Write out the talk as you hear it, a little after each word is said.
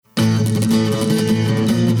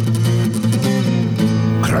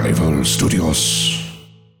Carnival Studios.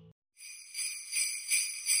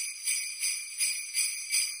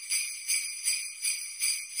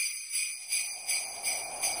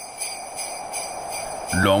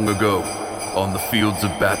 Long ago, on the fields of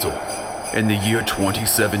battle, in the year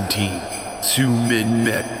 2017, two men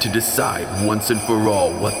met to decide once and for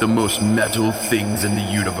all what the most metal things in the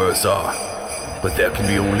universe are. But there can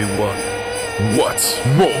be only one. What's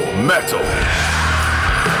more metal?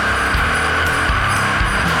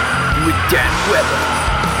 With Dan Weber,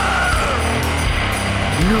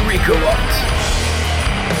 Noriko Ott,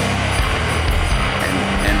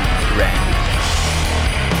 and Randy.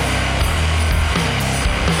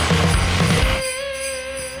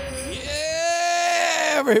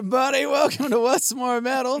 Everybody, welcome to What's More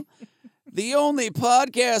Metal, the only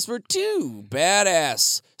podcast for two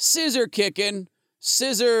badass, scissor-kicking,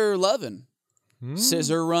 scissor-loving,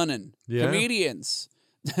 scissor-running comedians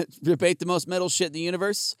debate the most metal shit in the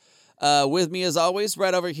universe. With me, as always,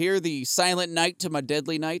 right over here, the silent night to my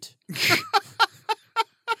deadly night.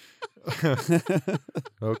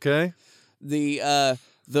 Okay. The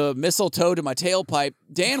mistletoe to my tailpipe,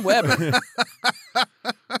 Dan Weber.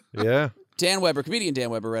 Yeah. Dan Weber, comedian Dan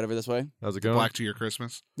Weber, right over this way. How's it going? Black to your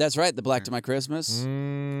Christmas. That's right, the black to my Christmas.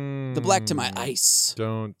 The black to my ice.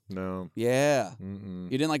 Don't know. Yeah. Mm-mm.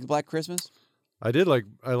 You didn't like the Black Christmas? I like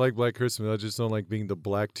Black Christmas. I just don't like being the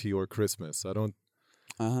black to your Christmas. I don't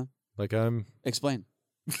like I'm Explain.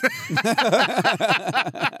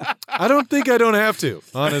 I don't think I don't have to,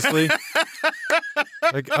 honestly.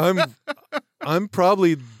 Like I'm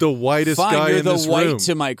probably the whitest Fine, guy you're in the this white room.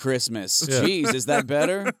 to my Christmas. Yeah. Jeez, is that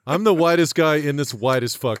better? I'm the whitest guy in this white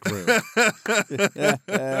as fuck room.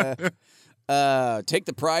 Take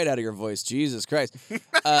the pride out of your voice. Jesus Christ.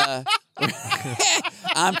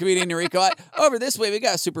 I'm comedian Noriko Ott. Over this way, we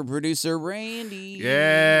got super producer Randy.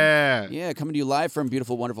 Yeah. Yeah, coming to you live from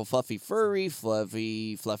beautiful, wonderful, fluffy, furry,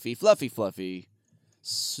 fluffy,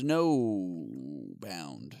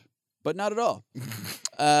 snowbound. But not at all.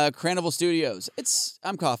 Carnival Studios.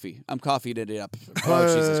 I'm coffee. I'm coffeeed it up.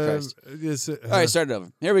 Oh, Jesus Christ. All right, start it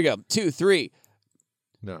over. Here we go. 2, 3.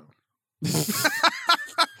 No.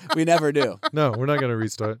 We never do. No, we're not going to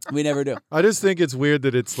restart. We never do. I just think it's weird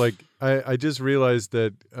that it's like I just realized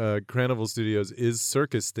that Carnival Studios is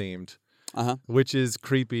circus themed, which is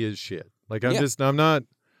creepy as shit. Like I'm not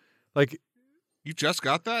like. You just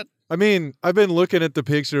got that? I mean, I've been looking at the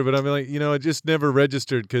picture, but I'm like, it just never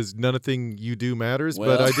registered because nothing you do matters.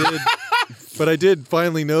 Well. But I did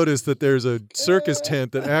finally notice that there's a circus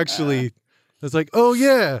tent that actually is like, oh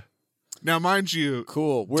yeah. Now, mind you,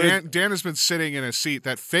 Cool. Dan has been sitting in a seat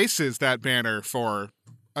that faces that banner for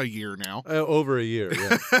a year now. Over a year,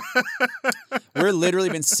 yeah. We're literally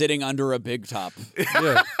been sitting under a big top.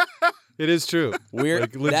 Yeah. It is true.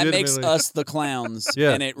 Like, That makes legitimately. us the clowns.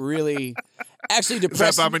 Yeah. And it really actually Is that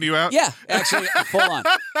depressed. bumming you out? Yeah, actually, full on.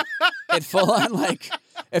 It full on, like,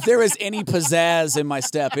 if there was any pizzazz in my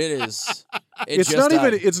step, it's not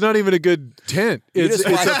even a good tent. It's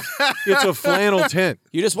a flannel tent.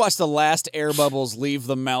 You just watched the last air bubbles leave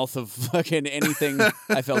the mouth of fucking anything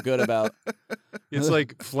I felt good about. It's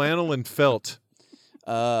like flannel and felt.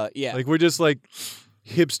 Yeah. Like we're just like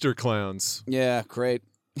hipster clowns. Yeah, great.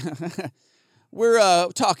 We're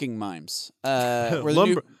talking mimes. We're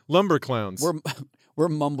the Lumber clowns. we're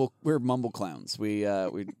mumble clowns.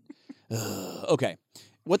 Okay.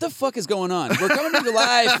 What the fuck is going on? We're coming to you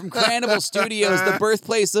live from Carnival Studios, the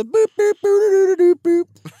birthplace of boop boop boop boop boop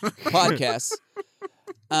podcasts.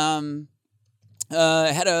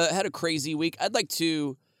 Had a crazy week. I'd like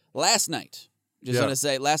to last night. Want to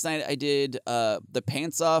say last night I did the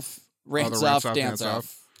pants off, rants off, dance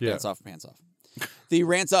off. Yeah. Dance off, pants off. The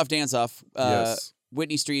rants off, dance off. Yes.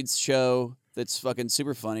 Whitney Street's show that's fucking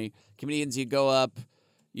super funny. Comedians, you go up,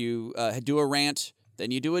 you do a rant,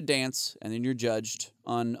 then you do a dance, and then you're judged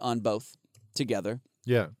on both together.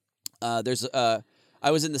 Yeah. I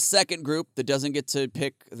was in the second group that doesn't get to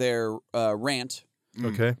pick their rant.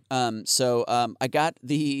 Okay. So I got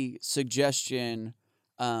the suggestion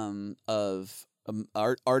of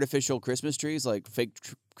artificial Christmas trees, like fake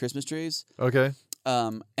Christmas trees. Okay.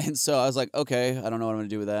 And so I was like, okay, I don't know what I'm going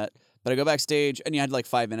to do with that. But I go backstage, and you had like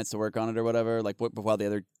 5 minutes to work on it or whatever, like while the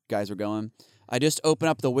other guys were going. I just open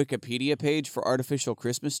up the Wikipedia page for artificial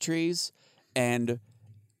Christmas trees, and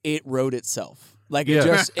it wrote itself. Like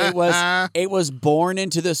it was born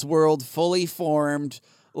into this world, fully formed,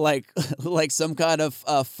 like some kind of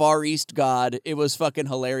Far East god. It was fucking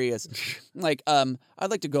hilarious. Like, I'd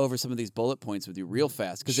like to go over some of these bullet points with you real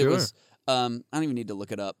fast because it was. I don't even need to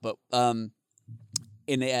look it up, but I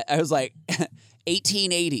was like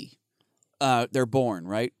 1880. they're born,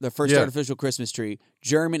 right? The first artificial Christmas tree.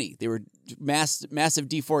 Germany, they were massive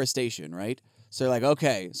deforestation, right? So they're like,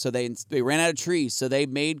 okay, so they ran out of trees, so they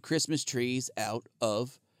made Christmas trees out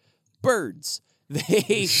of birds.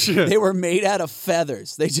 They were made out of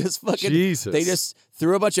feathers. They just fucking they just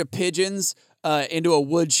threw a bunch of pigeons into a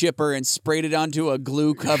wood chipper and sprayed it onto a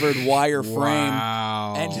glue-covered wire frame,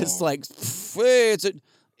 and just like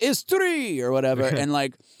it's tree or whatever, and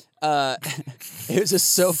like. It was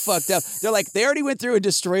just so fucked up. They're like, they already went through and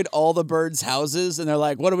destroyed all the birds' houses, and they're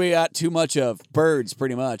like, what do we got too much of? Birds,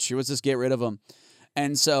 pretty much. Let's just get rid of them.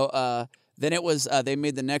 And so then it was, they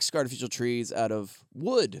made the next artificial trees out of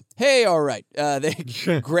wood. Hey, all right. They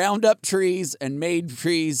ground up trees and made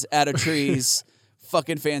trees out of trees.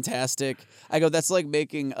 Fucking fantastic. I go, that's like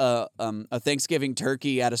making a Thanksgiving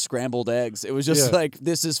turkey out of scrambled eggs. It was just like,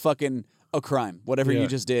 this is fucking a crime. Whatever you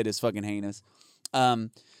just did is fucking heinous.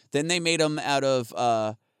 Then they made them out of,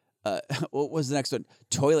 what was the next one?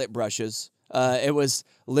 Toilet brushes. It was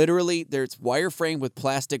literally, there's wireframe with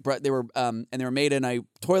plastic, they were made in a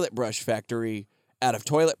toilet brush factory out of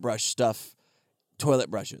toilet brush stuff.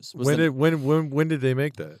 Toilet brushes. When did they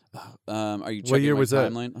make that? Are you checking what year my was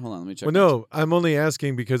timeline? that? Hold on, let me check. Well, no, I'm only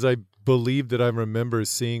asking because I believe that I remember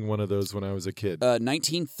seeing one of those when I was a kid.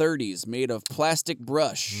 1930s, made of plastic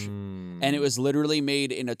brush, and it was literally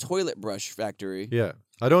made in a toilet brush factory. Yeah.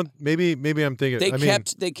 I don't. Maybe I'm thinking.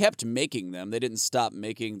 They kept making them. They didn't stop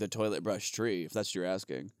making the toilet brush tree. If that's what you're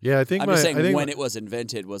asking. Yeah, I'm just saying when it was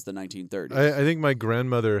invented was the 1930s. I think my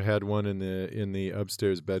grandmother had one in the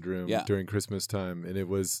upstairs bedroom during Christmas time, and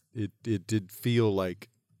it did feel like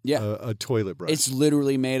a toilet brush. It's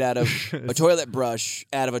literally made out of a toilet brush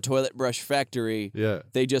out of a toilet brush factory. Yeah,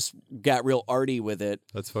 they just got real arty with it.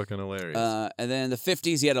 That's fucking hilarious. And then in the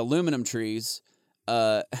 50s, you had aluminum trees.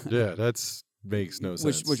 Yeah, that's. Makes no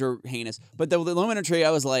sense. Which are heinous. But the aluminum tree,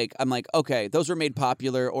 I'm like, okay, those were made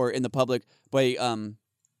popular or in the public by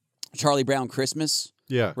Charlie Brown Christmas.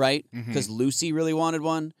 Yeah. Right? Because Lucy really wanted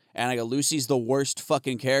one. And I go, Lucy's the worst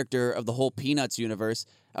fucking character of the whole Peanuts universe.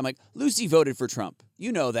 I'm like, Lucy voted for Trump.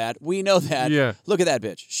 You know that. We know that. Yeah. Look at that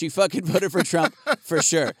bitch. She fucking voted for Trump for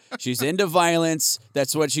sure. She's into violence.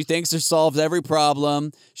 That's what she thinks solves every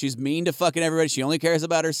problem. She's mean to fucking everybody. She only cares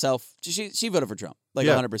about herself. She voted for Trump.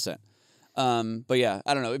 100%. But yeah,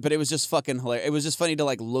 I don't know. But it was just fucking hilarious. It was just funny to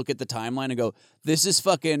like look at the timeline and go, this is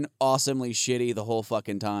fucking awesomely shitty the whole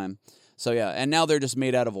fucking time. So yeah, and now they're just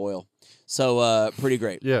made out of oil. So pretty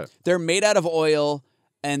great. Yeah. They're made out of oil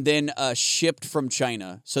and then shipped from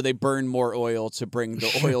China. So they burn more oil to bring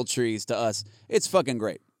the oil trees to us. It's fucking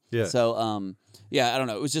great. Yeah. So yeah, I don't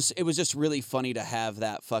know. It was just really funny to have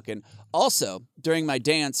that fucking. Also, during my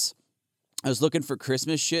dance, I was looking for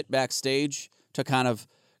Christmas shit backstage to kind of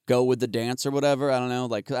go with the dance or whatever. I don't know.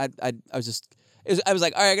 Like I was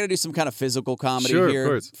like, all right, I got to do some kind of physical comedy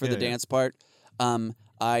here for the dance part.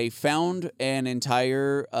 I found an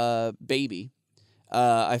entire baby.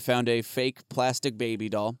 I found a fake plastic baby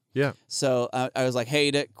doll. Yeah. So I was like,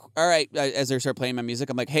 hey, all right. As they start playing my music,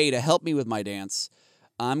 I'm like, hey, to help me with my dance,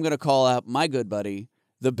 I'm gonna call out my good buddy,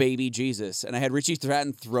 the baby Jesus. And I had Richie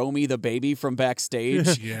Stratton throw me the baby from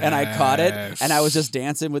backstage, and I caught it, and I was just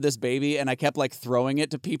dancing with this baby, and I kept like throwing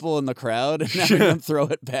it to people in the crowd, and having them throw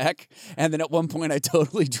it back. And then at one point, I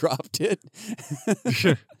totally dropped it,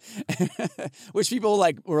 which people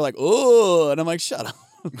were like, "Oh," and I'm like, "Shut up."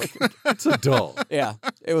 It's a doll. Yeah,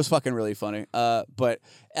 it was fucking really funny. But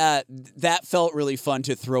that felt really fun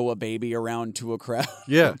to throw a baby around to a crowd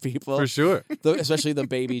of people. For sure. Especially the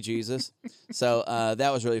baby Jesus. So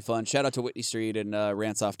that was really fun. Shout out to Whitney Street and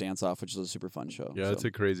Rants Off Dance Off, which is a super fun show. Yeah, it's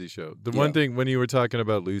a crazy show. The one thing, when you were talking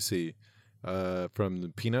about Lucy from the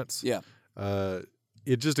Peanuts,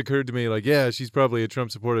 it just occurred to me, like, yeah, she's probably a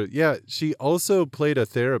Trump supporter. Yeah, she also played a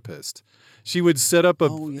therapist. She would set up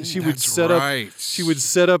she would set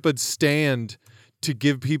up a stand to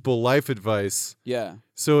give people life advice. Yeah.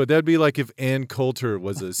 So that'd be like if Ann Coulter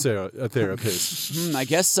was a therapist. I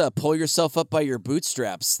guess pull yourself up by your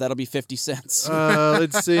bootstraps. That'll be 50 cents.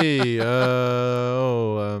 Let's see. Stop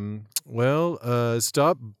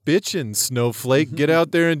bitching, snowflake. Get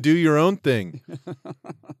out there and do your own thing.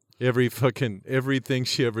 Everything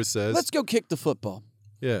she ever says. Let's go kick the football.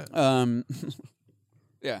 Yeah.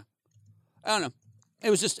 Yeah. I don't know. That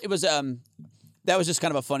was just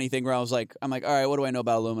kind of a funny thing where I'm like, all right, what do I know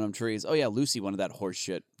about aluminum trees? Oh yeah, Lucy wanted that horse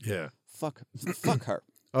shit. Yeah. Fuck her.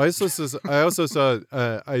 I also saw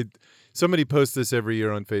somebody posts this every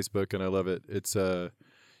year on Facebook, and I love it. It's the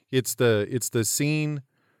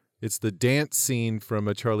dance scene from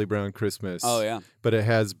A Charlie Brown Christmas. Oh yeah. But it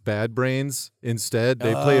has Bad Brains instead.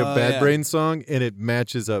 They play a Bad Brains song, and it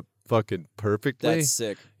matches up fucking perfectly. That's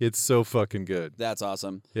sick. It's so fucking good. That's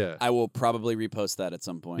awesome. Yeah. I will probably repost that at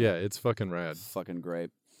some point. Yeah, it's fucking rad. Fucking great.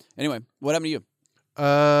 Anyway, what happened to you?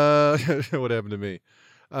 What happened to me?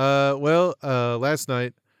 Last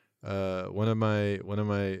night, one of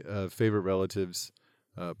my favorite relatives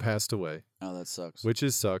passed away. Oh, that sucks. Which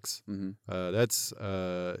sucks. Mm-hmm. That's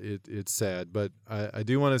it's sad, but I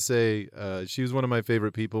do want to say she was one of my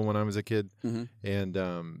favorite people when I was a kid, mm-hmm.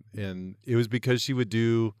 and it was because she would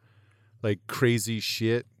do like crazy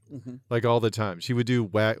shit mm-hmm. like all the time. She would do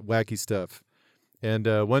wacky stuff, and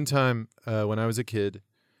one time when I was a kid,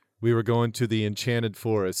 we were going to the Enchanted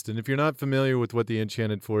Forest, and if you're not familiar with what the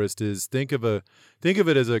Enchanted Forest is, think of it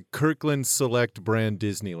as a Kirkland Select brand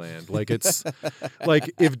Disneyland. Like it's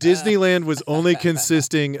like if Disneyland was only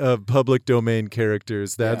consisting of public domain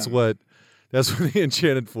characters, that's what the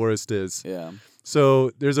Enchanted Forest is. Yeah.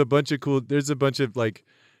 So there's a bunch of like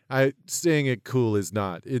saying it cool is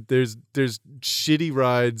not. There's shitty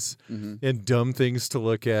rides mm-hmm. and dumb things to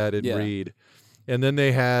look at and read. And then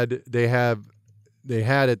they had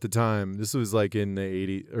at the time, this was like in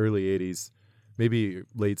the early 80s, maybe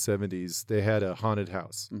late 70s, they had a haunted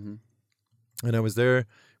house. Mm-hmm. And I was there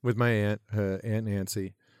with my aunt, Aunt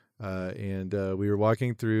Nancy, and we were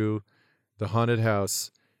walking through the haunted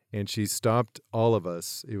house, and she stopped all of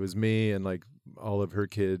us. It was me and like all of her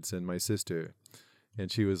kids and my sister.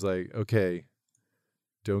 And she was like, okay,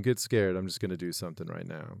 don't get scared. I'm just going to do something right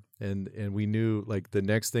now. And we knew like the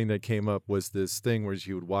next thing that came up was this thing where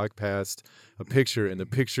she would walk past a picture and the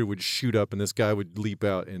picture would shoot up and this guy would leap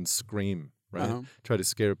out and scream, right? Uh-huh. Try to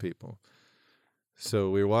scare people. So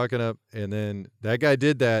we were walking up and then that guy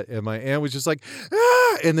did that and my aunt was just like,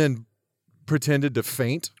 ah! And then pretended to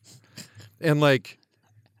faint. And like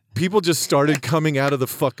people just started coming out of the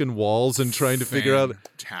fucking walls and trying to figure out.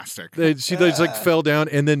 Fantastic. She just like fell down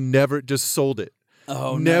and then never just sold it.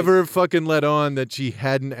 Oh, never fucking let on that she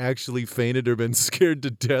hadn't actually fainted or been scared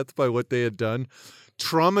to death by what they had done.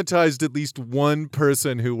 Traumatized at least one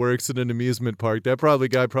person who works at an amusement park. That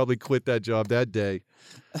guy probably quit that job that day.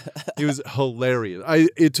 It was hilarious.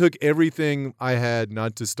 It took everything I had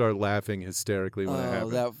not to start laughing hysterically when it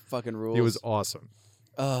happened. That fucking rules. It was awesome.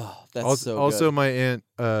 Oh, that's so good. Also, my aunt,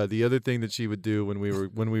 the other thing that she would do when we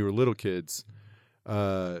were little kids,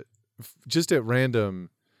 just at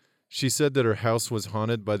random, she said that her house was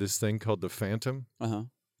haunted by this thing called the Phantom. Uh-huh.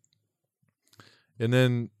 And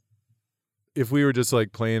then if we were just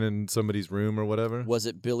like playing in somebody's room or whatever. Was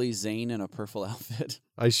it Billy Zane in a purple outfit?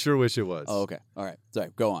 I sure wish it was. Oh, okay. All right.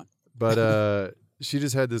 Sorry, go on. But she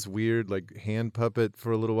just had this weird like hand puppet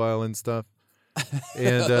for a little while and stuff.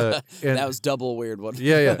 And that was double weird one.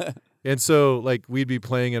 Yeah. And so like we'd be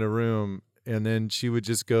playing in a room and then she would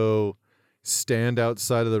just go stand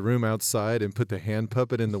outside of the room outside and put the hand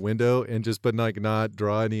puppet in the window and just not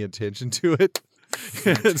draw any attention to it.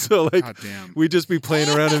 And so like we'd just be playing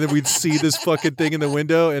around and then we'd see this fucking thing in the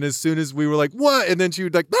window and as soon as we were like, what? And then she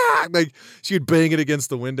would like she would bang it against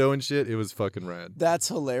the window and shit. It was fucking rad. That's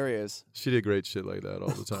hilarious. She did great shit like that all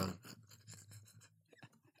the time.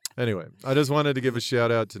 Anyway, I just wanted to give a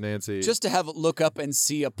shout out to Nancy. Just to look up and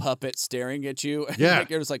see a puppet staring at you. Yeah. Like,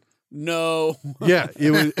 you're just like, no. Yeah,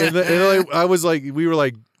 it was, and I was like, we were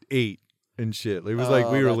like 8 and shit. It was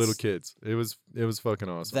like we were little kids. It was fucking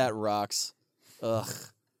awesome. That rocks. Ugh,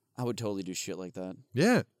 I would totally do shit like that.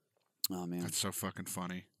 Yeah. Oh man, that's so fucking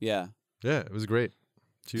funny. Yeah. Yeah, it was great.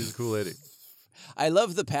 She was a cool lady. I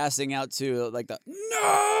love the passing out too, like the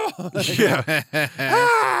no. Yeah.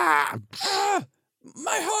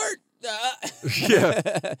 My heart.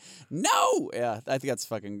 Yeah. No. Yeah, I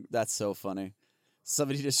think that's so funny.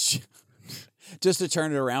 Somebody just to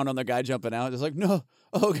turn it around on the guy jumping out, just like, no,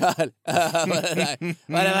 oh God, what have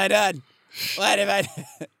I done? What have I done?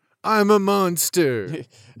 I'm a monster.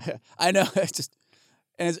 I know. It's just,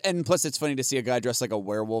 and plus, it's funny to see a guy dressed like a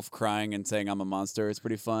werewolf crying and saying, "I'm a monster." It's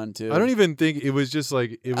pretty fun too. I don't even think it was just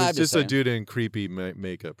like I'm just a dude in creepy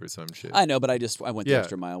makeup or some shit. I know, but I went the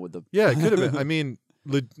extra mile with the. Yeah, it could have been. I mean,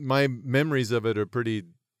 my memories of it are pretty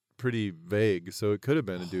vague, so it could have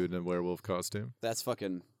been a dude in a werewolf costume. That's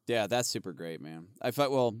fucking that's super great, man.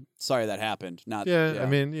 Sorry that happened. Not I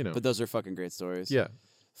mean, you know, but those are fucking great stories. Yeah.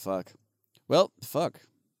 Fuck. Well, fuck.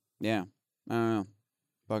 Yeah. I don't know.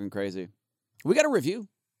 Fucking crazy. We got a review.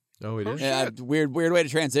 Oh, we did? Yeah, weird way to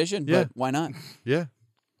transition, but why not? Yeah.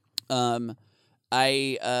 We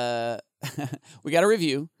got a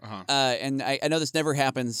review, uh-huh. and I know this never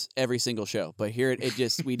happens every single show, but here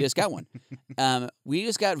we just got one. We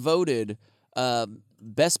just got voted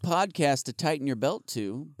best podcast to tighten your belt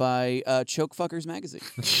to by Chokefuckers magazine.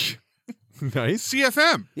 Nice.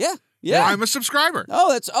 CFM. Yeah. Yeah. I'm a subscriber.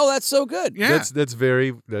 Oh, that's so good. Yeah. That's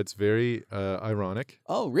very ironic.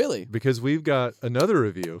 Oh, really? Because we've got another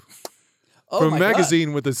review Oh, from my a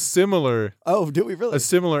magazine with a similar God. Oh, do we really?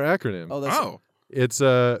 acronym. Oh, that's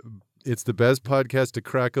It's the best podcast to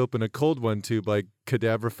crack open a cold one to by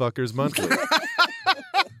Cadaver Fuckers Monthly.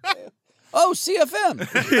 Oh, CFM.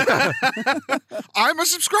 I'm a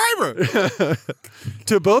subscriber.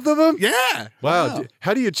 To both of them? Yeah. Wow.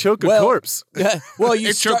 How do you choke a corpse? Well,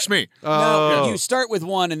 It chokes me. No, you start with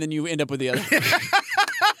one and then you end up with the other.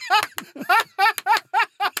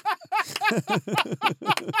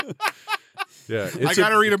 Yeah, I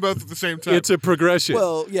gotta read them both at the same time. It's a progression.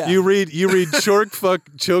 Well, yeah. You read choke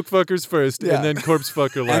fuckers first, Yeah. and then corpse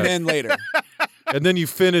fucker last, And then later. and then you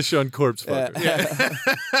finish on corpse fucker.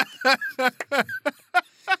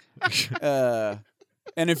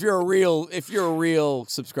 And if you're a real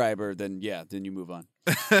subscriber, then you move on.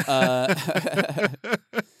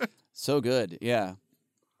 So good, yeah.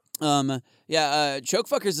 Choke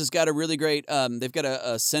Fuckers has got a really great. They've got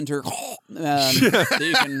a center that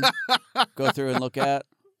you can go through and look at.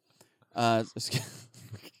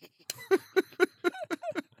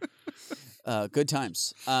 Good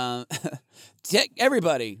times.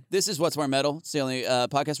 Everybody, this is What's More Metal. It's the only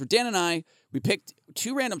podcast where Dan and I, we picked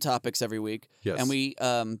 2 random topics every week. Yes. And we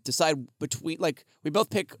decide between, we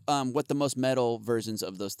both pick what the most metal versions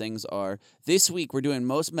of those things are. This week, we're doing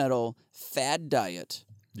most metal fad diet.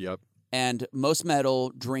 Yep. And most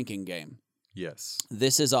metal drinking game. Yes.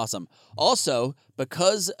 This is awesome. Also,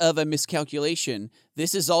 because of a miscalculation,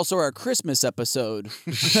 this is also our Christmas episode.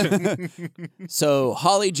 So,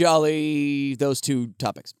 holly jolly, those 2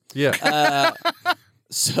 topics. Yeah.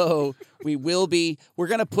 So we're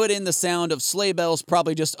going to put in the sound of sleigh bells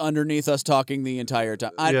probably just underneath us talking the entire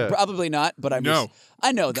time. Probably not, but I know.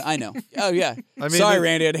 Oh, yeah. I mean, sorry,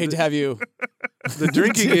 Randy, I'd hate to have you. The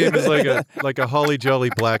drinking game is like a holly jolly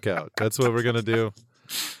blackout. That's what we're going to do.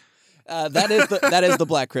 That is the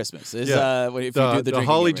Black Christmas. If you do the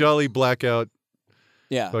holly game, jolly blackout.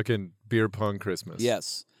 Yeah. Fucking beer pong Christmas.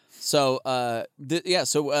 Yes. So we're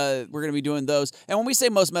gonna be doing those. And when we say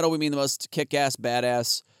most metal, we mean the most kick-ass,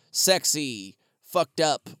 badass, sexy, fucked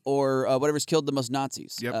up, or whatever's killed the most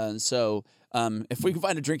Nazis. Yep. So if we can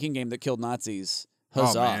find a drinking game that killed Nazis,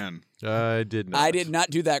 huzzah! Oh man, I did not. I did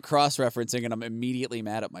not do that cross-referencing, and I'm immediately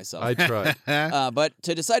mad at myself. I tried. But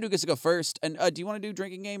to decide who gets to go first, and do you want to do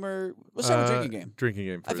drinking game or let's start with drinking game? Drinking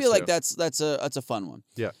game first, I feel like that's a fun one.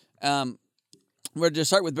 Yeah. We're going to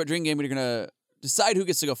start with drinking game. We're going to decide who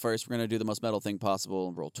gets to go first. We're going to do the most metal thing possible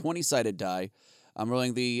and roll 20-sided die. I'm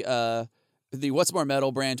rolling the What's More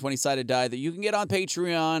Metal brand 20-sided die that you can get on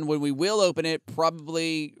Patreon when we will open it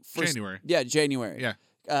probably January. Yeah, January. Yeah.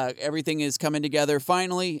 Everything is coming together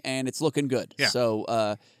finally, and it's looking good. Yeah.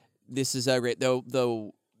 So this is great. Though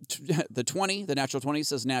the 20, the natural 20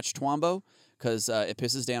 says Natch Twombo because it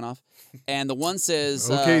pisses Dan off, and the one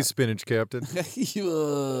says okay, Spinach Captain.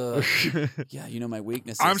 Yeah, you know my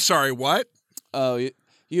weaknesses. I'm sorry. What? Oh,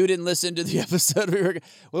 you didn't listen to the episode. The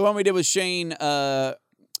one we did with Shane. I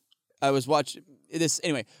was watching this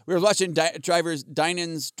anyway. We were watching the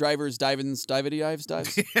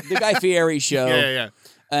Guy Fieri show. Yeah.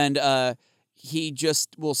 And he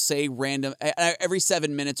just will say random. Every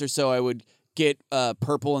 7 minutes or so, I would get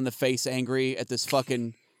purple in the face, angry at this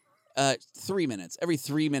fucking 3 minutes. Every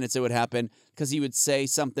 3 minutes, it would happen because he would say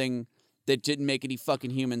something that didn't make any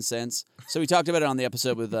fucking human sense. So we talked about it on the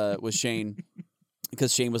episode with Shane.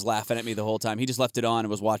 Because Shane was laughing at me the whole time. He just left it on and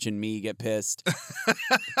was watching me get pissed.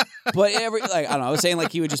 But I don't know. I was saying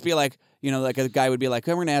he would just be like, a guy would be like,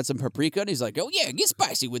 oh, we're going to add some paprika. And he's like, oh, yeah, get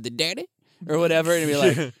spicy with the daddy. Or whatever. And he'd be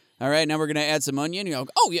like, all right, now we're going to add some onion. And you're like,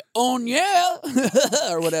 oh, yeah.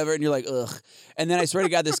 Or whatever. And you're like, ugh. And then I swear to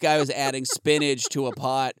God, this guy was adding spinach to a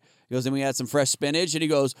pot. He goes, and we had some fresh spinach. And he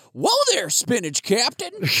goes, whoa there, Spinach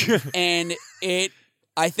Captain. And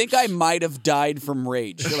I think I might have died from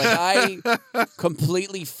rage. I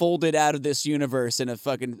completely folded out of this universe in a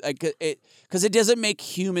fucking because it doesn't make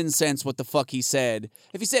human sense what the fuck he said.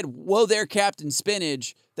 If he said "Whoa there, Captain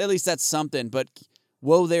Spinach," at least that's something. But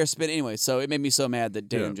 "Whoa there, Spinach." Anyway, so it made me so mad that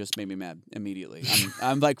Dan just made me mad immediately.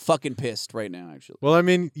 I'm fucking pissed right now, actually. Well, I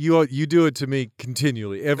mean, you do it to me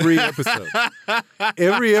continually every episode.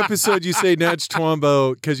 Every episode you say Natch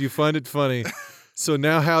Twombo because you find it funny. So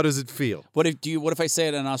now, how does it feel? What if I say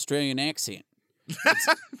it in an Australian accent?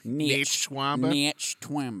 Natch Twombo. Natch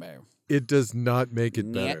Twombo. It does not make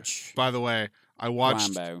it better. By the way,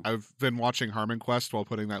 I've been watching Harmon Quest while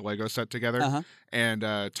putting that Lego set together, and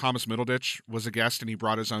Thomas Middleditch was a guest, and he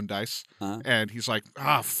brought his own dice, and he's like,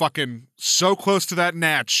 fucking so close to that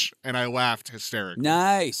Natch, and I laughed hysterically.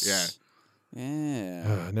 Nice. Yeah.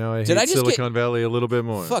 Yeah. Now I hate Silicon Valley a little bit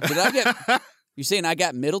more. Fuck, did I get... You saying I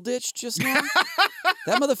got middle ditched just now?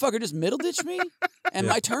 That motherfucker just middle ditched me? And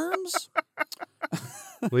my terms?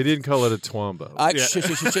 We didn't call it a twombo. Shush.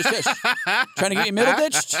 Trying to get you middle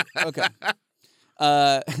ditched? Okay.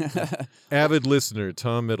 Avid listener,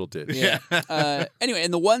 Tom Middleditch. Yeah. Anyway,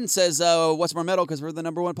 and the one says, what's more metal? Because we're the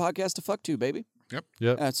 #1 podcast to fuck to, baby.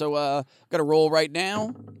 Yep. So got a roll right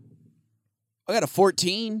now. I got a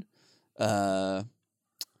 14. Yep.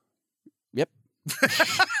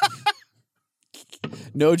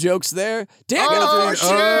 No jokes there. Damn it.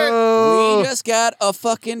 Shit. We just got a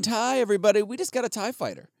fucking tie, everybody. We just got a tie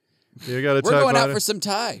fighter. You got a We're tie going fighter? out for some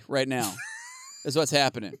tie right now. Is what's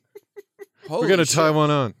happening. We're going to tie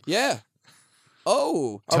one on. Yeah.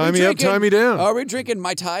 Oh. Tie me up, tie me down. Are we drinking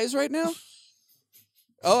my ties right now?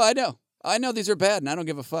 Oh, I know. I know these are bad, and I don't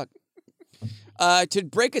give a fuck. To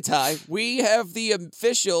break a tie, we have the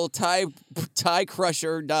official tie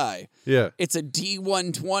crusher die. Yeah. It's a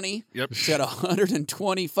D120. Yep. It's got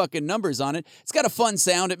 120 fucking numbers on it. It's got a fun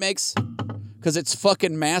sound it makes because it's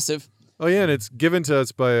fucking massive. Oh, yeah, and it's given to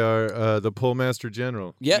us by our the Pole Master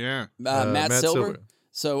General. Yep. Yeah. Matt Silver.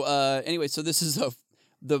 So anyway, so this is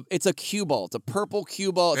it's a cue ball. It's a purple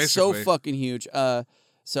cue ball. It's Basically. so fucking huge.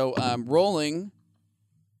 So rolling.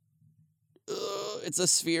 It's a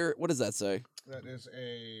sphere. What does that say? That is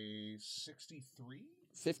a 63?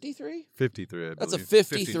 53? 53, I believe. That's a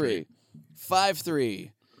 53.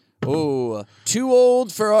 5-3. Oh, too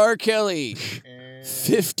old for R. Kelly.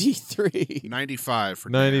 53. 95 for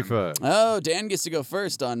 95. Dan. Oh, Dan gets to go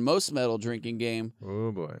first on most metal drinking game.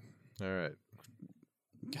 Oh, boy. All right.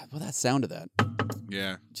 God, well, that sound of that.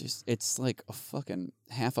 Yeah. Just, it's like a fucking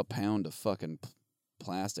half a pound of fucking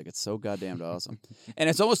plastic. It's so goddamn awesome. And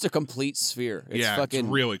it's almost a complete sphere. It's fucking it's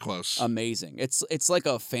really close. Amazing. It's like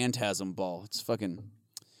a phantasm ball. It's fucking...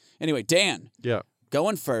 Anyway, Dan. Yeah.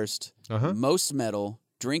 Going first. Uh-huh. Most metal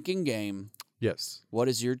drinking game. Yes. What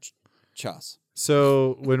is your chas?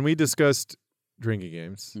 So when we discussed drinking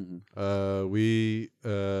games, Mm-hmm.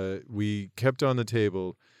 we kept on the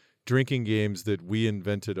table drinking games that we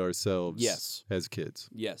invented ourselves as kids.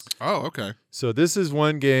 Yes. Oh, okay. So this is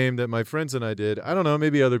one game that my friends and I did. I don't know,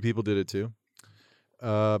 maybe other people did it too.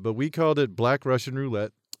 But we called it Black Russian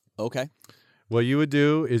Roulette. Okay. What you would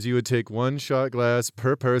do is you would take one shot glass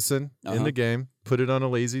per person in the game, put it on a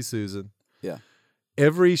Lazy Susan. Yeah.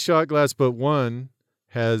 Every shot glass but one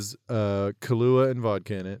has Kahlua and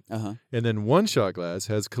vodka in it. Uh-huh. And then one shot glass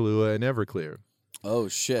has Kahlua and Everclear. Oh,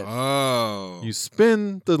 shit. Oh. You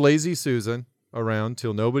spin the Lazy Susan around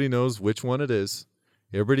till nobody knows which one it is.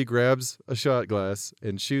 Everybody grabs a shot glass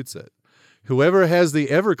and shoots it. Whoever has the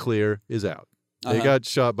Everclear is out. They got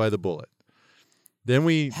shot by the bullet. Then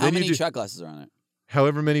How many shot glasses are on it?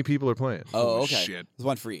 However many people are playing. Oh, okay. Shit. There's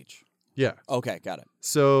one for each. Yeah. Okay, got it.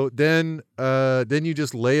 So then you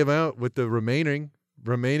just lay them out with the remaining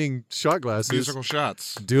shot glasses. Musical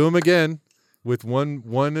shots. Do them again with one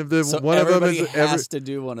of the So one of them everybody is has to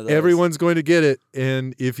do one of those. Everyone's going to get it,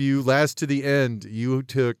 and if you last to the end, you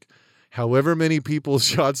took however many people's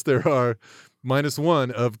shots there are minus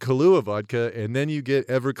one of Kahlua vodka, and then you get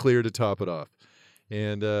Everclear to top it off.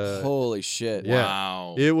 And holy shit! Yeah,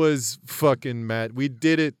 wow, it was fucking mad. We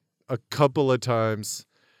did it a couple of times.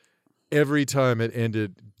 Every time it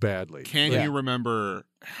ended badly. Can you remember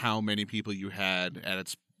how many people you had at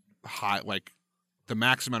its high, like the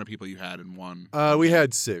max amount of people you had in one? We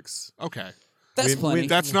had 6. Okay. That's plenty.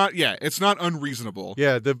 That's not, it's not unreasonable.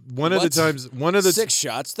 Yeah, one of the 6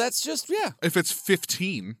 shots. That's just If it's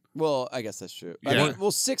 15. Well, I guess that's true. Yeah. I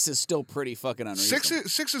mean, 6 is still pretty fucking unreasonable.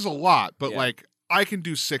 6 is a lot, but like I can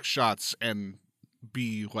do 6 shots and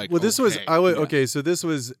be like. Well, this was okay. So this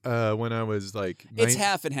was when I was like. It's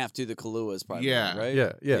half and half to the Kahlua's probably. Right.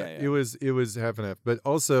 Yeah. It was half and half, but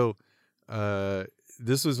also,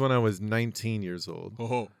 this was when I was 19 years old.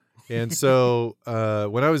 Oh. And so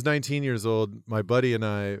when I was 19 years old, my buddy and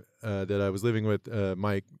I that I was living with,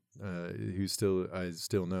 Mike, who I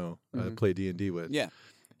still know, play D&D with. Yeah.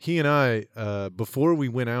 He and I, before we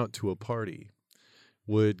went out to a party,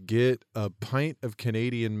 would get a pint of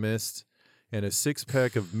Canadian Mist and a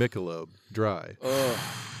 6-pack of Michelob dry.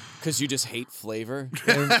 Because you just hate flavor.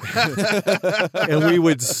 And we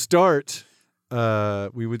would start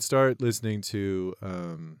listening to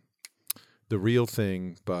The Real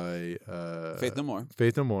Thing by Faith No More.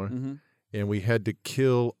 Faith No More. Mm-hmm. And we had to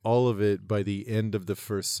kill all of it by the end of the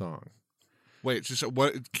first song. Wait, just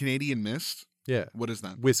what? Canadian Mist? Yeah. What is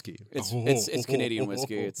that? Whiskey. It's Canadian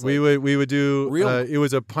whiskey. It's we would do real it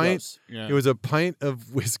was a pint. Yeah. It was a pint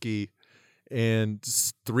of whiskey, and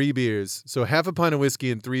 3 beers. So half a pint of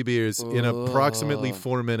whiskey and 3 beers in approximately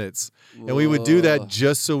 4 minutes. And we would do that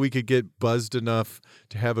just so we could get buzzed enough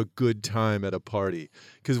to have a good time at a party.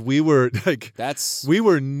 Because we were like, we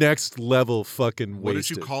were next level fucking wasted. What did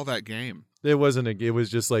you call that game? It wasn't it was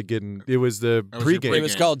just like it was the pregame. It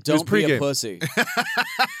was called Don't Be a Pussy.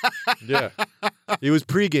 Yeah. It was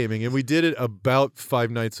pre-gaming, and we did it about 5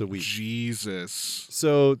 nights a week. Jesus.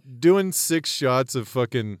 So doing 6 shots of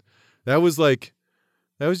fucking, that was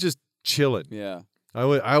just chilling. Yeah.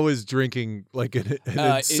 I was drinking like an insane amount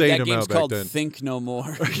back then. That game's called Think No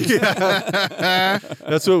More. Yeah.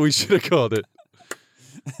 That's what we should have called it.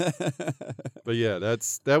 But yeah,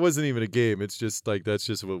 that wasn't even a game. It's just like that's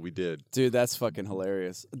just what we did. Dude, that's fucking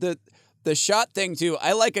hilarious. The shot thing too.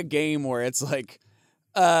 I like a game where it's like,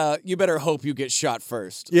 you better hope you get shot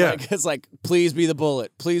first. Yeah, like, it's like, please be the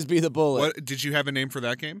bullet. Please be the bullet. What did you have a name for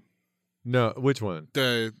that game? No, which one?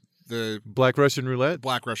 The Black Russian Roulette.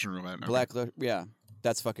 Black Russian Roulette. Okay. Yeah,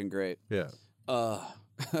 that's fucking great. Yeah. The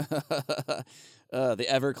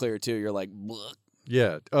Everclear too. You're like, bleh.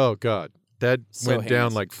 Yeah. Oh God. That so went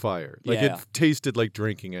down like fire. Like it tasted like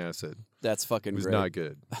drinking acid. That's fucking great. It was not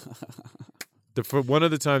good. For one of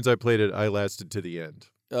the times I played it, I lasted to the end.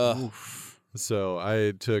 So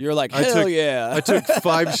I took. You're like, hell yeah. I took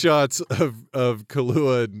 5 shots of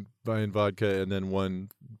Kahlua and vodka, and then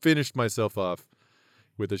finished myself off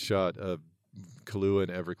with a shot of Kahlua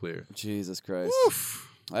and Everclear. Jesus Christ.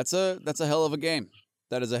 Oof. That's a hell of a game.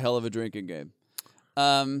 That is a hell of a drinking game.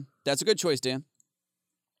 That's a good choice, Dan.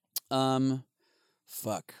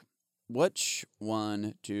 Fuck. Which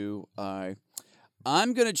one do I'm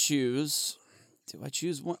gonna choose. Do I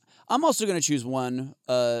choose one? I'm also gonna choose one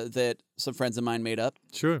that some friends of mine made up.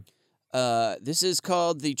 Sure. This is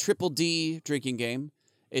called the Triple D drinking game.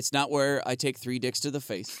 It's not where I take 3 dicks to the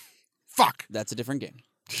face. Fuck. That's a different game.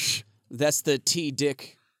 That's the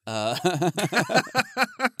T-Dick.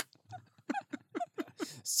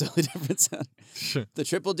 Still a different sound. The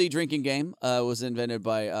Triple D drinking game was invented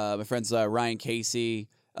by my friends Ryan Casey.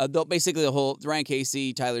 Basically, the whole Ryan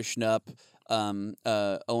Casey, Tyler Schnupp,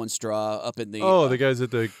 Owen Straw up in the the guys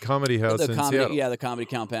at the Comedy House in Seattle. Yeah, the Comedy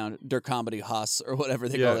Compound, Der Comedy Haus, or whatever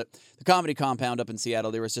they call it. The Comedy Compound up in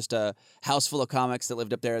Seattle. There was just a house full of comics that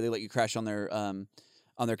lived up there. They let you crash on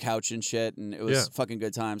their couch and shit, and it was fucking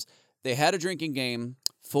good times. They had a drinking game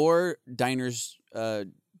for diners,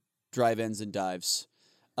 drive-ins, and dives.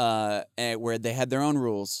 Where they had their own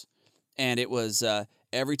rules, and it was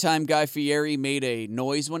every time Guy Fieri made a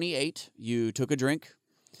noise when he ate, you took a drink.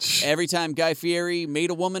 Every time Guy Fieri made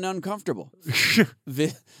a woman uncomfortable,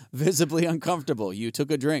 visibly uncomfortable, you took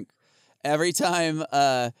a drink. Every time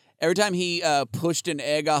he pushed an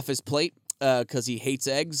egg off his plate because he hates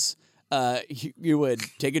eggs, you would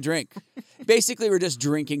take a drink. Basically, we're just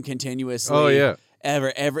drinking continuously. Oh yeah.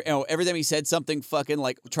 Every time he said something fucking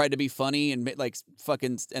like tried to be funny and like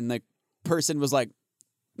fucking and the person was like,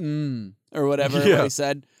 or whatever what he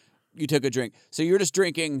said, you took a drink. So you're just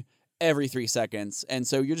drinking every 3 seconds, and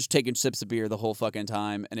so you're just taking sips of beer the whole fucking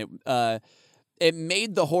time, and it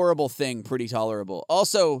made the horrible thing pretty tolerable.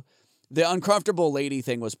 Also, the uncomfortable lady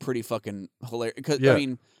thing was pretty fucking hilarious. Because I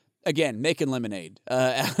mean. Again, making lemonade,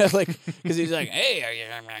 like because he's like, "Hey,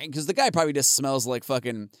 because the guy probably just smells like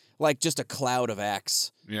fucking like just a cloud of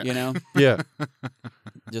Axe, you know? Yeah.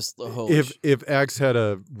 Just if Axe had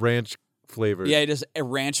a ranch flavored, just a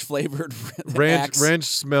ranch flavored ranch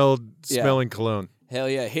smelling cologne. Hell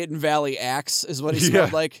yeah, Hidden Valley Axe is what he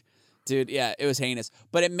smelled like, dude. Yeah, it was heinous,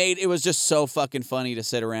 but it was just so fucking funny to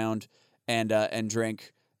sit around and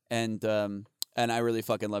drink, and I really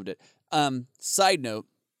fucking loved it. Side note.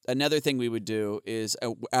 Another thing we would do is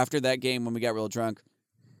after that game when we got real drunk,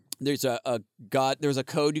 there's a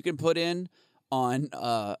code you can put in on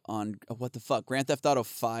what the fuck, Grand Theft Auto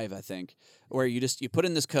 5, I think, where you put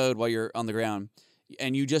in this code while you're on the ground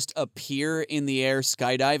and you just appear in the air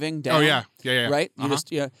skydiving down. Oh yeah. Right?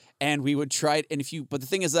 You and we would try it, and but the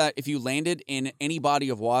thing is that if you landed in any body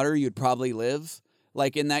of water, you'd probably live.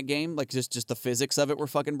 Like in that game, like just the physics of it were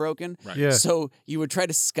fucking broken. Right. Yeah. So you would try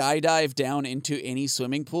to skydive down into any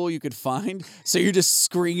swimming pool you could find. So you're just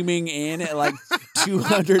screaming in at like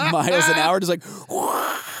 200 miles an hour, just like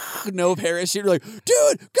no parachute. You're like,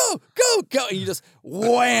 dude, go, and you just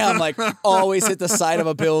wham, like always hit the side of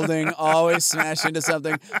a building, always smash into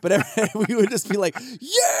something. But we would just be like,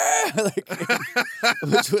 yeah,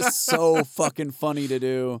 which was so fucking funny to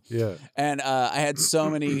do. Yeah. And I had so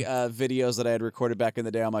many videos that I had recorded back in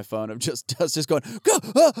the day on my phone of just going, go,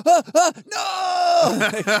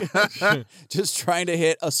 no, just trying to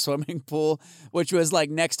hit a swimming pool, which was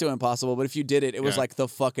like next to impossible. But if you did it, it was like the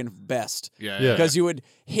fucking best. Yeah. Because you would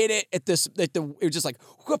hit hit it at it was just like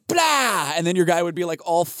blah, and then your guy would be like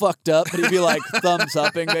all fucked up, but he'd be like thumbs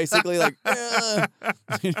upping basically, like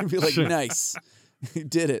he'd be like nice, he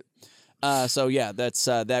did it. So yeah, that's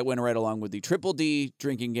that went right along with the Triple D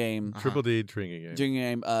drinking game. Triple D drinking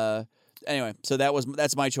game. Anyway, so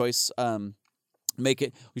that's my choice.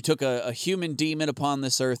 We took a human demon upon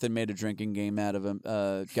this earth and made a drinking game out of him.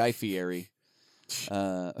 Guy Fieri.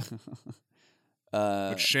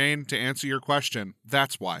 But Shane, to answer your question,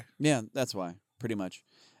 that's why. Yeah, that's why. Pretty much.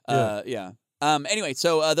 Yeah. Anyway,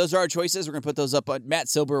 so those are our choices. We're gonna put those up on Matt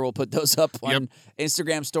Silber will put those up on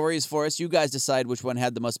Instagram stories for us. You guys decide which one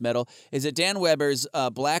had the most metal. Is it Dan Weber's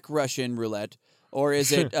Black Russian Roulette, or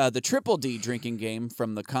is it the Triple D drinking game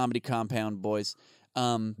from the Comedy Compound Boys?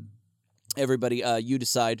 Everybody, you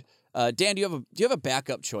decide. Dan, do you have a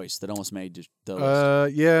backup choice that almost made the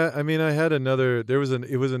list? Yeah, I mean, I had another.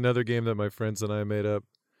 It was another game that my friends and I made up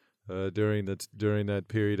during that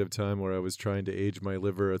period of time where I was trying to age my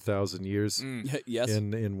liver 1,000 years. Yes.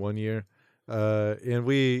 In 1 year, and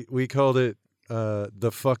we called it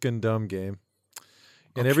the fucking dumb game.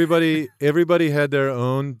 And everybody had their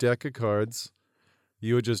own deck of cards.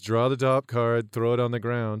 You would just draw the top card, throw it on the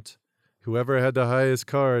ground. Whoever had the highest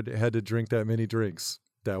card had to drink that many drinks.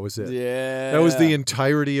 That was it. Yeah. That was the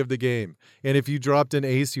entirety of the game. And if you dropped an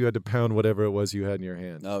ace, you had to pound whatever it was you had in your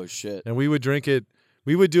hand. Oh, shit. And we would drink it.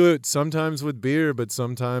 We would do it sometimes with beer, but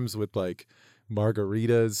sometimes with like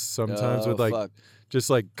margaritas, sometimes with like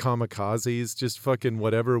just like kamikazes, just fucking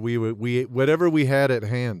whatever whatever we had at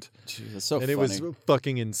hand. Gee, that's so funny. It was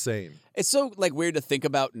fucking insane. It's so like weird to think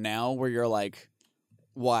about now where you're like,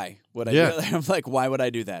 why would I do that? I'm like, why would I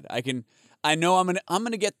do that? I know I'm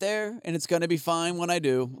gonna get there and it's gonna be fine when I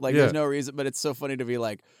do. Like there's no reason, but it's so funny to be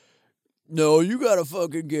like, no, you gotta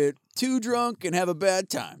fucking get too drunk and have a bad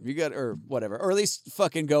time. You got or whatever. Or at least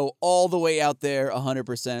fucking go all the way out there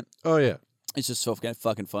 100%. Oh yeah. It's just so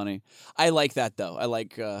fucking funny. I like that though. I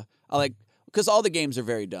like because all the games are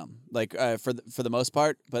very dumb. Like for the most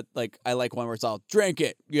part, but like I like one where it's all drink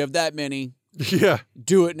it. You have that many. Yeah.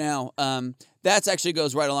 Do it now. That actually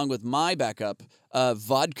goes right along with my backup,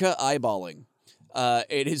 vodka eyeballing.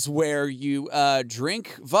 It is where you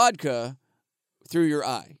drink vodka through your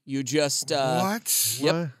eye. You just what?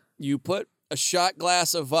 Yep. What? You put a shot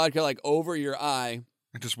glass of vodka like over your eye.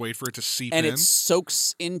 And just wait for it to seep in. in. And it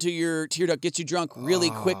soaks into your tear duct, gets you drunk really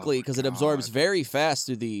quickly because it absorbs very fast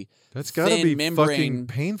through the That's gotta thin be membrane. Fucking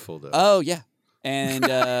painful though. Oh yeah. And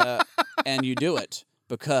and you do it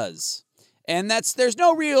because. And there's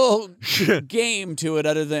no real game to it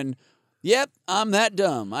other than, yep, I'm that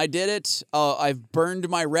dumb. I did it. I've burned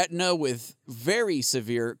my retina with very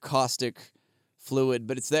severe caustic fluid,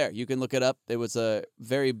 but it's there. You can look it up. It was a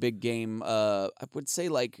very big game, I would say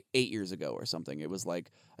like 8 years ago or something. It was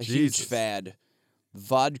like a huge fad.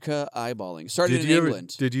 Vodka eyeballing. Started in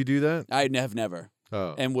England. Did you do that? I have never.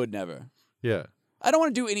 Oh. And would never. Yeah. I don't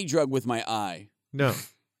want to do any drug with my eye. No.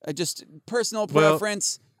 I just, personal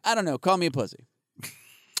preference, I don't know. Call me a pussy.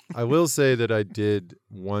 I will say that I did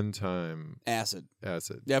one time. Acid.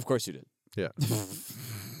 Yeah, of course you did. Yeah.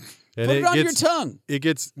 And Put it on your tongue.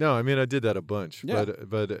 I mean, I did that a bunch. Yeah.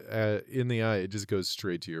 But in the eye, it just goes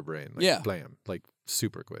straight to your brain. Like, blam. Like,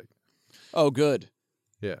 super quick. Oh, good.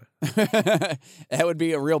 Yeah. That would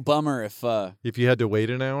be a real bummer if you had to wait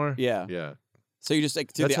an hour? Yeah. Yeah. So you just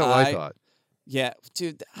like through That's the how eye. I thought. Yeah,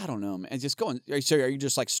 dude, I don't know, man. Just going. Are you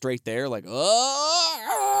just like straight there, like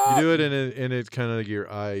oh? You do it, and it kind of your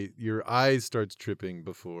eye starts tripping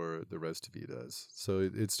before the rest of you does. So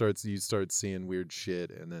you start seeing weird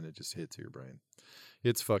shit, and then it just hits your brain.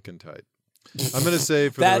 It's fucking tight. I'm gonna say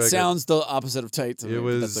for that the record, sounds the opposite of tight to me. It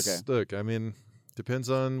was. That's okay. Look, I mean, depends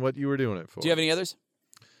on what you were doing it for. Do you have any others?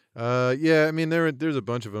 Yeah, I mean there's a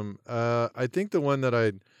bunch of them. I think the one that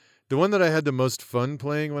I had the most fun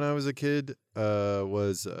playing when I was a kid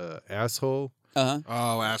was Asshole. Uh-huh.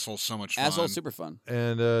 Oh, Asshole's so much fun. Asshole's super fun.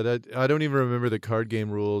 And that I don't even remember the card game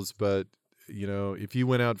rules, but you know, if you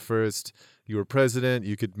went out first, you were president,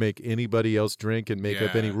 you could make anybody else drink and make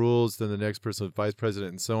up any rules, then the next person was vice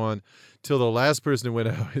president and so on, till the last person who went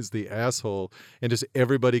out is the asshole, and just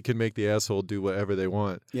everybody can make the asshole do whatever they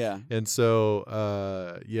want. Yeah. And so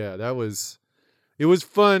it was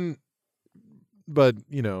fun. But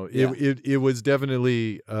you know, it was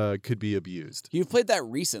definitely could be abused. You've played that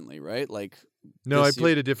recently, right? Like no, I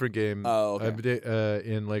played a different game. Oh, okay.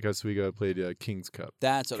 In Lake Oswego, I played King's Cup.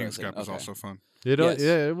 That's what King's I was Cup was also fun. It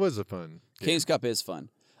was a fun game. King's Cup is fun.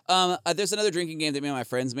 There's another drinking game that me and my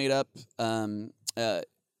friends made up.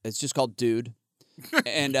 It's just called Dude,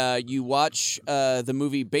 and you watch the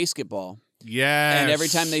movie Basketball. Yes. And every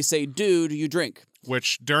time they say "dude," you drink.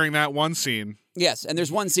 Which during that one scene, yes, and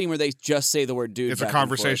there's one scene where they just say the word dude. It's a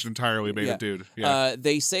conversation entirely made a dude. Yeah.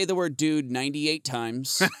 They say the word dude 98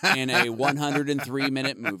 times in a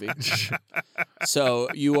 103-minute movie. So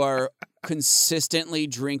you are consistently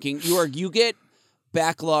drinking. You get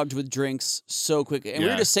backlogged with drinks so quick. And we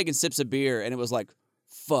were just taking sips of beer, and it was like,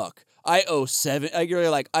 fuck. I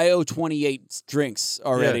owe 28 drinks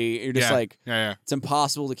already. You're just like, it's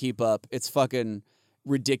impossible to keep up. It's fucking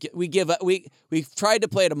ridiculous. We give up. We've tried to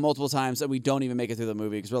play it multiple times, and we don't even make it through the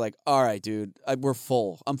movie because we're like, all right, dude, we're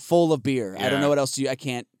full. I'm full of beer. I don't know what else to do. I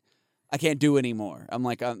can't do anymore. I'm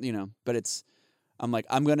like, I'm like,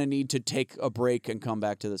 I'm gonna need to take a break and come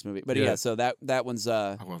back to this movie. But so that one's.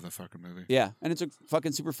 I love that fucking movie. Yeah, and it's a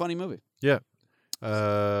fucking super funny movie. Yeah.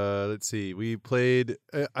 Let's see. We played.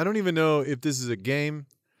 I don't even know if this is a game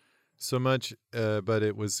so much, but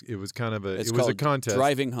it was kind of it was a contest.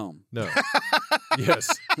 Driving Home. No.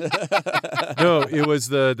 Yes. No, it was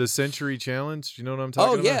the Century Challenge. You know what I'm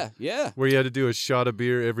talking about? Yeah. Where you had to do a shot of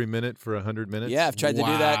beer every minute for 100 minutes. Yeah, I've tried to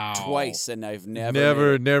do that twice, and I've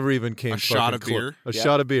never even came. A shot of beer. A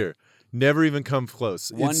shot of beer. Never even come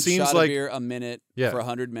close. One it seems shot like, of beer a minute for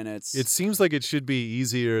 100 minutes. It seems like it should be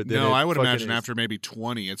easier than I would imagine after maybe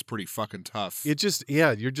 20, it's pretty fucking tough. It just,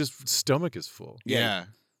 your stomach is full. Yeah.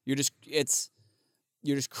 You're just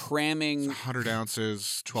cramming. It's 100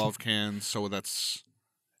 ounces, 12 cans, so that's...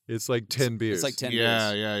 It's like 10 beers. It's like 10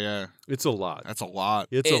 beers. Yeah. It's a lot. That's a lot.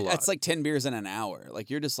 It's a lot. It's like 10 beers in an hour. Like,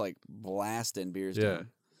 you're just like blasting beers down.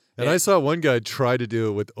 And I saw one guy try to do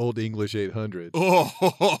it with Old English 800. He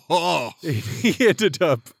ended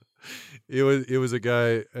up. It was a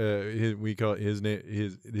guy. We call his name.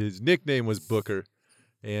 His nickname was Booker,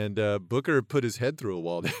 and Booker put his head through a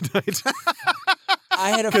wall that night. I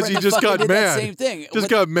had a friend he just got mad. Same thing.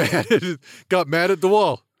 Got mad. Got mad at the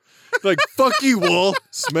wall. Like, fuck you, wall.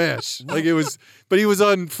 Smash. Like it was. But he was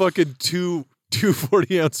on fucking two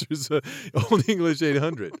 40 ounces of Old English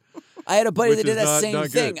 800. I had a buddy that did that same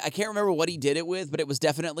thing. I can't remember what he did it with, but it was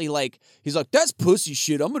definitely like, he's like, that's pussy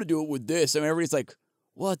shit. I'm going to do it with this. And everybody's like,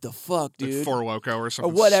 what the fuck, dude? Like Four Loko or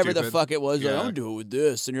something. Or whatever stupid. the fuck it was. Like, I'm going to do it with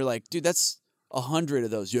this. And you're like, dude, that's 100 of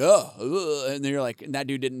those. Yeah. And then you're like, and that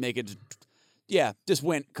dude didn't make it. Just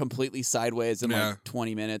went completely sideways in like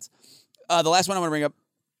 20 minutes. The last one I want to bring up,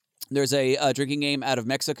 there's a drinking game out of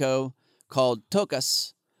Mexico called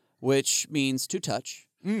Tocas, which means to touch.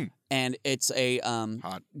 And it's a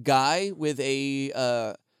guy with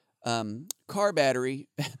a car battery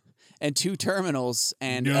and two terminals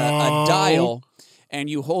and a dial, and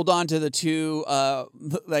you hold on to the two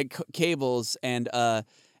cables, and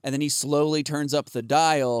then he slowly turns up the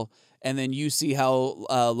dial, and then you see how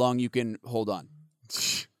long you can hold on.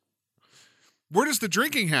 Where does the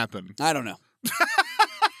drinking happen? I don't know.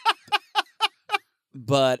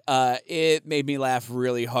 But it made me laugh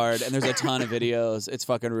really hard, and there's a ton of videos. It's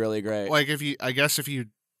fucking really great. Like if you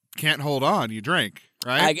can't hold on, you drink,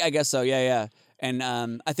 right? I guess so. Yeah. And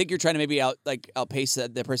I think you're trying to maybe outpace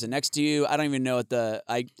the person next to you. I don't even know what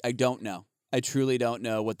I don't know. I truly don't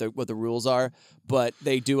know what the rules are, but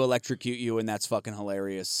they do electrocute you, and that's fucking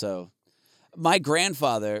hilarious. So, my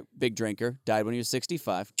grandfather, big drinker, died when he was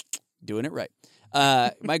 65. Doing it right.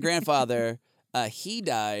 My grandfather, he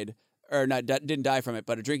died. Or not, didn't die from it,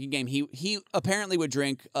 but a drinking game. He apparently would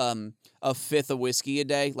drink a fifth of whiskey a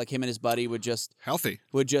day. Like him and his buddy would just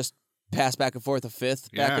pass back and forth a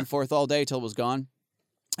fifth, back and forth all day till it was gone.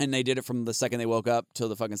 And they did it from the second they woke up till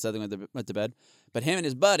the fucking second they went to bed. But him and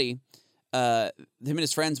his buddy, him and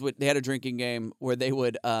his friends they had a drinking game where they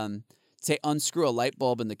would say unscrew a light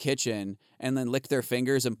bulb in the kitchen and then lick their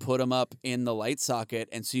fingers and put them up in the light socket,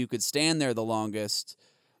 and so you could stand there the longest.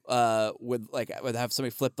 Would have somebody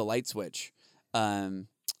flip the light switch. So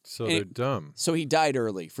they're dumb. So he died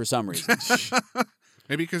early for some reason.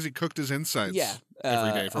 Maybe because he cooked his insides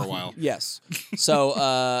every day for a while. Yes.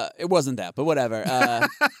 So it wasn't that, but whatever.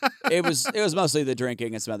 It was mostly the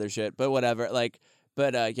drinking and some other shit, but whatever. So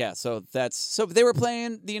they were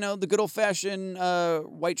playing the good old fashioned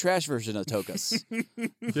white trash version of Tocas.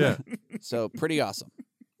 Yeah. So pretty awesome.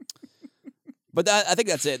 But I think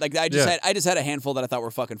that's it. Like I just had a handful that I thought were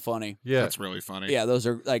fucking funny. Yeah, that's really funny. Yeah, those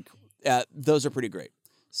are pretty great.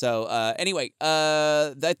 So anyway,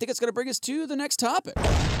 I think it's gonna bring us to the next topic.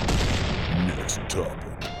 Next topic.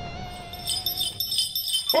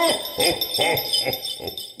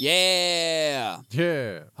 Yeah.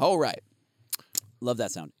 All right. Love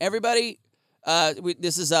that sound, everybody.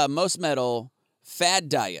 This is Most Metal Fad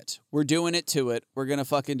Diet. We're doing it to it. We're gonna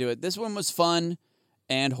fucking do it. This one was fun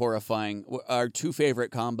and horrifying. Our two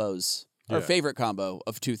favorite combos Our favorite combo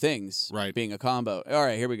of two things right. being a combo. All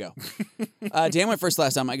right, here we go. Dan went first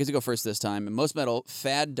last time. I get to go first this time. And Most Metal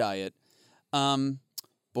Fad Diet.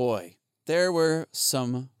 Boy, there were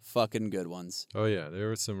some fucking good ones. Oh, yeah. There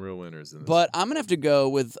were some real winners in this. But I'm going to have to go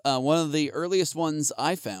with one of the earliest ones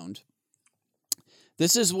I found.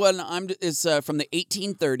 This is one it's from the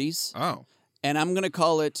 1830s. Oh. And I'm going to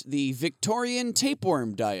call it the Victorian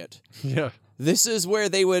tapeworm diet. Yeah. This is where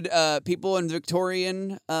they would people in the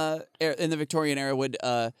Victorian era would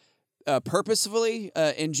purposefully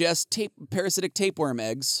ingest parasitic tapeworm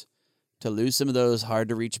eggs to lose some of those hard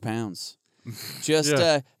to reach pounds. Just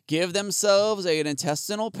give themselves an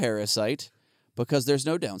intestinal parasite because there's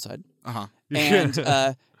no downside. Uh-huh.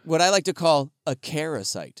 And what I like to call a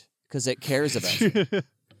carasite because it cares about you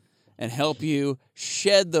and help you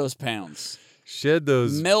shed those pounds.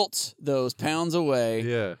 Melt those pounds away.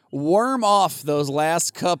 Yeah. Worm off those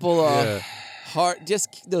last couple of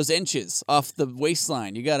just those inches off the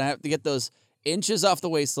waistline. You gotta have to get those inches off the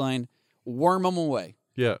waistline. Worm them away.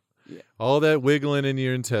 Yeah. All that wiggling in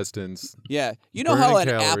your intestines. Yeah. You know how an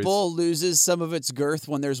apple loses some of its girth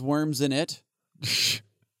when there's worms in it?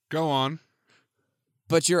 Go on.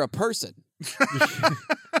 But you're a person.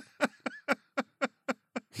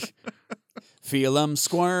 Feel them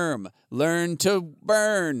squirm, learn to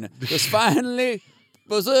burn. There's finally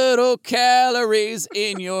those little calories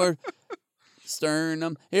in your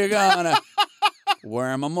sternum. You're gonna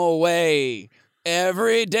worm them away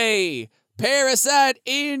every day. Parasite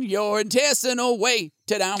in your intestinal way.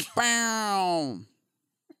 Ta-dam, bam.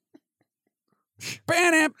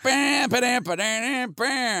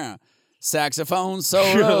 Saxophone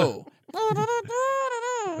solo.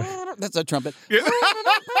 That's a trumpet.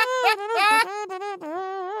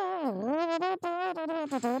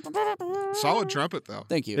 Solid trumpet, though.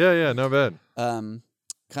 Thank you. Yeah, not bad.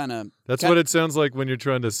 That's what it sounds like when you're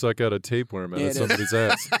trying to suck out a tapeworm out of somebody's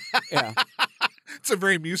ass. Yeah. It's a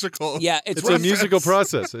very musical. Yeah, it's a musical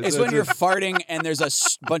process. It's when you're farting and there's a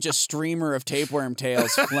bunch of streamer of tapeworm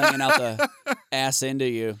tails flinging out the ass into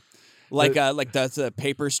you, like the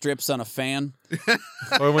paper strips on a fan.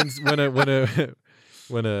 Or when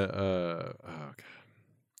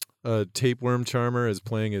a tapeworm charmer is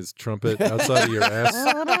playing his trumpet outside of your ass.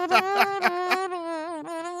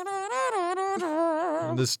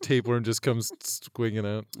 And this tapeworm just comes squinging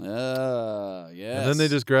out. Yes. And then they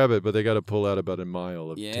just grab it, but they got to pull out about a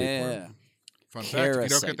mile of tapeworm. Fun fact, if you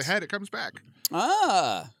don't get the head, it comes back.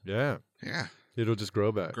 Ah. Yeah. Yeah. It'll just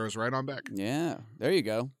grow back. Grows right on back. Yeah. There you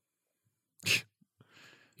go.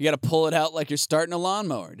 You got to pull it out like you're starting a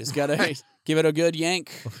lawnmower. Just got to give it a good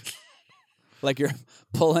yank. Like you're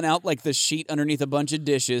pulling out like the sheet underneath a bunch of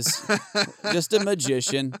dishes. Just a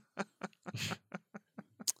magician.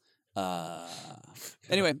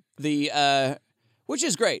 Anyway, which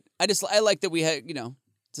is great. I like that we had,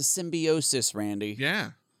 it's a symbiosis, Randy. Yeah.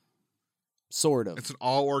 Sort of. It's an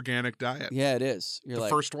all organic diet. Yeah, it is. You're the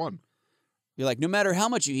first one. You're like, no matter how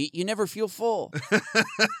much you eat, you never feel full.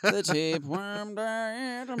 The tapeworm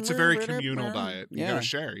diet. It's a very communal diet. You gotta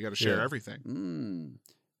share. You gotta share everything.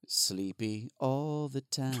 Sleepy all the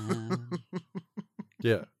time.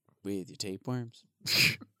 Yeah. With your tapeworms.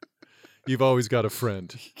 You've always got a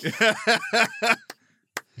friend.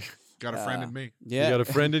 Got a friend in me. Yeah. You got a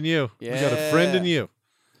friend in you. Yeah. You got a friend in you.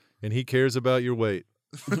 And he cares about your weight.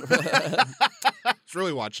 He's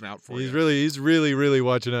really watching out for you. He's really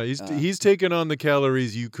watching out. He's taking on the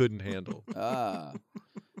calories you couldn't handle.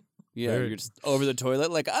 Yeah, you're just over the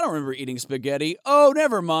toilet like, I don't remember eating spaghetti. Oh,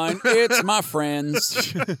 never mind. It's my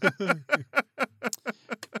friends.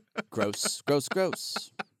 Gross.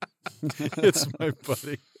 It's my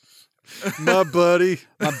buddy. My buddy.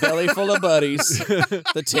 My belly full of buddies.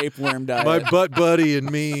 The tapeworm diet. My butt buddy and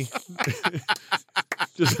me.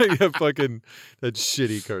 Just like that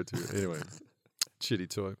shitty cartoon. Anyway, shitty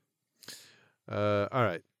toy. All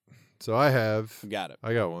right. So I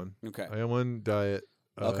got one. Okay. I got one diet.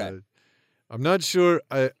 Okay. I'm not sure.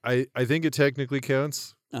 I think it technically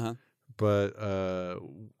counts. Uh-huh. But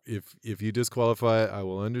if you disqualify it, I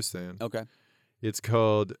will understand. Okay. It's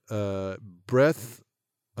called breatharnism.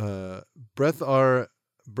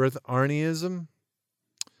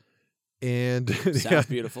 And sounds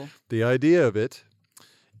beautiful. The idea of it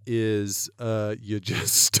is you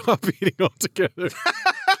just stop eating altogether.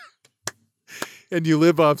 And you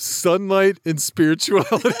live off sunlight and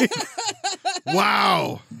spirituality.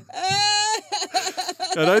 Wow.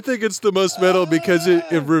 And I think it's the most metal because it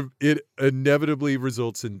inevitably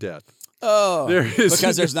results in death. Oh,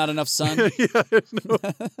 because there's not enough sun? Yeah, no.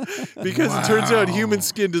 Because it turns out human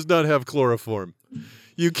skin does not have chloroform.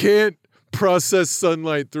 You can't processed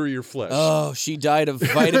sunlight through your flesh. Oh, she died of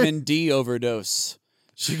vitamin D overdose.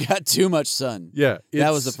 She got too much sun. Yeah.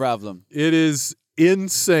 That was the problem. It is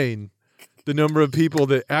insane the number of people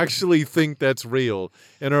that actually think that's real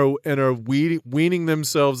and are weaning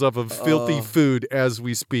themselves off of filthy food as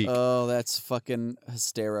we speak. Oh, that's fucking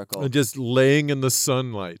hysterical. And just laying in the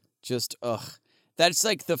sunlight. Just That's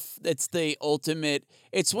like it's the ultimate.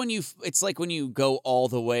 It's like when you go all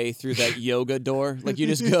the way through that yoga door. Like you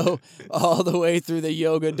just go all the way through the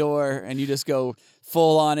yoga door and you just go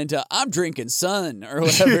full on into I'm drinking sun or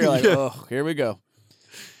whatever. You're like, oh, here we go.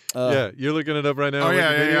 Yeah, you're looking it up right now. Oh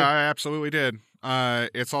yeah, I absolutely did.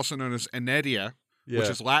 It's also known as inedia, which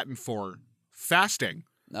is Latin for fasting.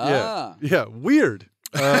 Yeah, weird.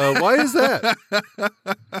 Why is that?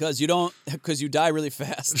 Because you die really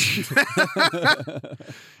fast.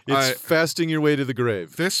 It's fasting your way to the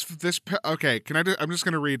grave. Okay, I'm just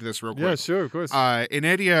going to read this real quick. Yeah, sure, of course.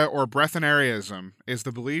 Inedia or breatharianism is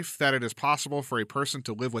the belief that it is possible for a person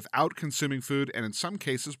to live without consuming food and in some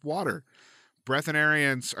cases water.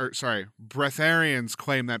 Breatharians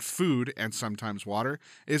claim that food, and sometimes water,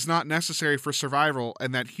 is not necessary for survival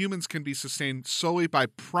and that humans can be sustained solely by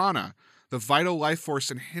prana, the vital life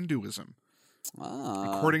force in Hinduism.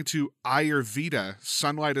 According to Ayurveda,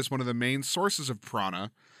 sunlight is one of the main sources of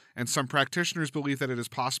prana, and some practitioners believe that it is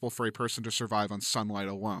possible for a person to survive on sunlight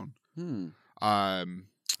alone. And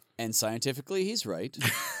scientifically, he's right.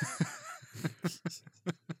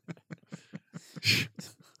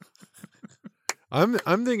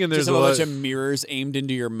 I'm thinking there's just a bunch of mirrors aimed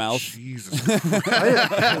into your mouth. Jesus.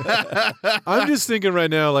 I'm just thinking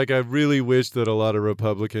right now, like I really wish that a lot of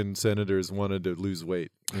Republican senators wanted to lose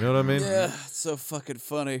weight. You know what I mean? Yeah, it's so fucking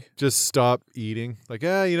funny. Just stop eating. Like,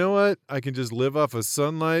 you know what? I can just live off of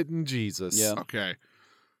sunlight and Jesus. Yeah. Okay.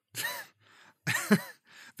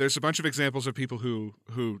 There's a bunch of examples of people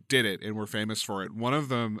who did it and were famous for it. One of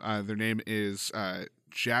them, their name is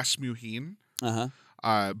Jasmuheen.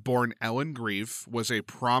 Born Ellen Grieve, was a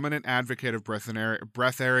prominent advocate of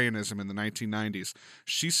breatharianism in the 1990s.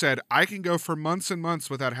 She said, I can go for months and months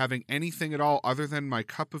without having anything at all other than my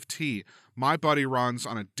cup of tea. My body runs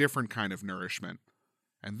on a different kind of nourishment.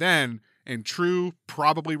 And then, in true,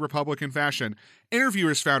 probably Republican fashion,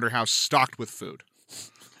 interviewers found her house stocked with food.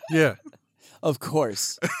 Yeah. Of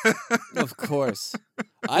course. Of course.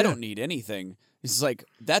 I don't need anything. It's like,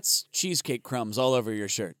 that's cheesecake crumbs all over your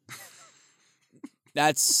shirt.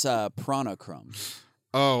 That's prana crumbs.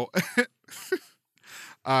 Oh.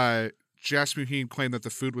 Jasmuheen claimed that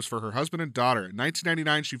the food was for her husband and daughter. In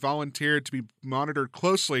 1999, she volunteered to be monitored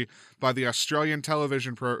closely by the Australian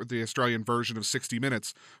the Australian version of 60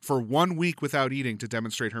 Minutes for 1 week without eating to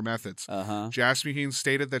demonstrate her methods. Jasmuheen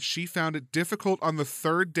stated that she found it difficult on the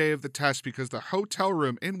third day of the test because the hotel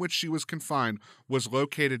room in which she was confined was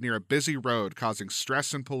located near a busy road, causing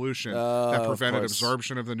stress and pollution that prevented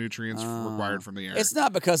absorption of the nutrients required from the air. It's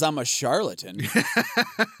not because I'm a charlatan.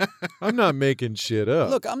 I'm not making shit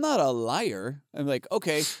up. Look, I'm not a liar. I'm like,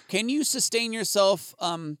 okay, can you sustain yourself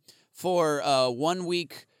for 1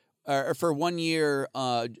 week or for 1 year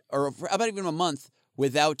or for about even a month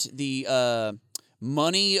without the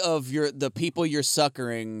money of the people you're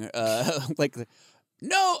succouring? Like,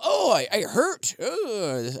 no, I hurt.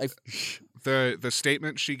 The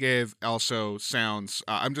statement she gave also sounds,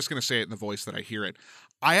 I'm just going to say it in the voice that I hear it.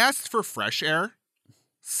 I asked for fresh air.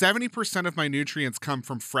 70% of my nutrients come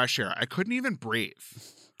from fresh air. I couldn't even breathe.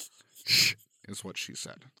 Is what she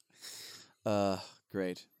said.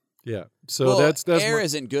 Great. Yeah. So that's air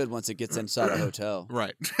isn't good once it gets inside a hotel.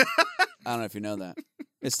 Right. I don't know if you know that.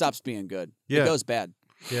 It stops being good. Yeah. It goes bad.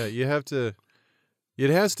 Yeah, it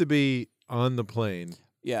has to be on the plane.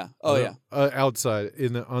 Yeah. Oh yeah. Outside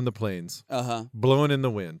on the planes. Blowing in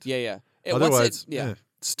the wind. Yeah. Otherwise,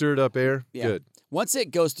 stirred up air. Yeah. Good. Once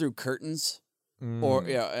it goes through curtains, or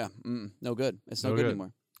no good. It's no good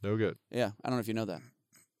anymore. No good. Yeah, I don't know if you know that.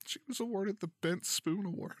 She was awarded the Bent Spoon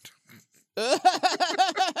Award.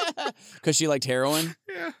 Because she liked heroin?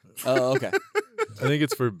 Yeah. Oh, okay. I think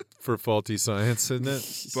it's for faulty science, isn't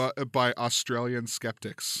it? But by Australian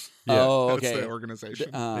skeptics. Yeah. Oh, okay. That's the organization.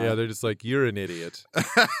 Yeah, they're just like, you're an idiot.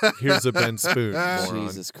 Here's a Bent Spoon, moron.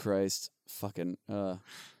 Jesus Christ. Fucking, Oh,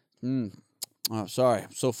 sorry.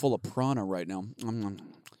 I'm so full of prana right now.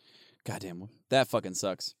 Goddamn. That fucking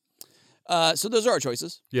sucks. So those are our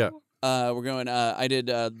choices. Yeah. We're going, I did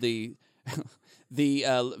the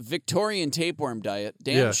Victorian tapeworm diet.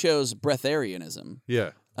 Dan chose breatharianism.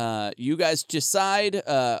 Yeah. You guys decide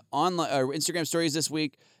on our Instagram stories this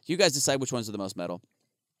week. You guys decide which ones are the most metal,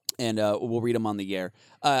 and we'll read them on the air.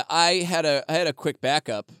 I had a quick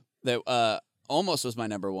backup that almost was my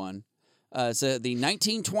number one. So the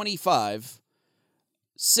 1925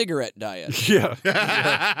 cigarette diet. Yeah.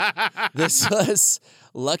 This was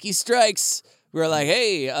Lucky Strikes. We were like,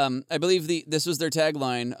 hey, I believe this was their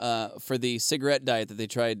tagline for the cigarette diet that they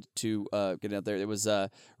tried to get out there. It was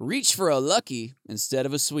reach for a Lucky instead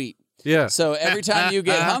of a sweet. Yeah. So every time you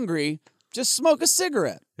get hungry, just smoke a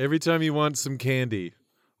cigarette. Every time you want some candy,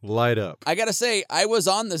 light up. I got to say, I was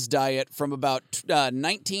on this diet from about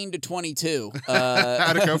 19 to 22.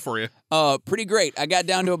 How'd it go for you? Pretty great. I got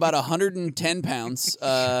down to about 110 pounds,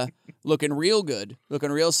 looking real good, looking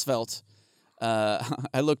real svelte.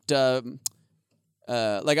 I looked like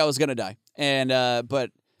I was going to die. And, but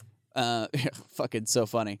fucking so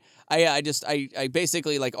funny. I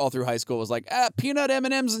basically, like, all through high school was like, peanut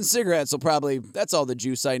M&Ms and cigarettes that's all the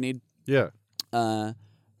juice I need. Yeah.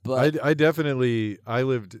 But I definitely, I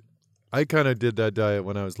kind of did that diet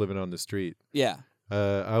when I was living on the street. yeah.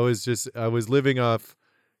 I was living off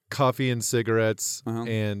coffee and cigarettes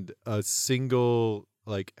and a single,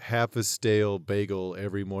 like, half a stale bagel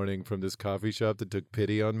every morning from this coffee shop that took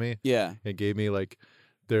pity on me. Yeah. And gave me, like,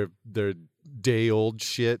 their day old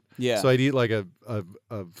shit. Yeah. So I'd eat like a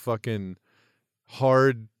fucking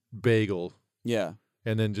hard bagel. Yeah.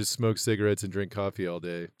 And then just smoke cigarettes and drink coffee all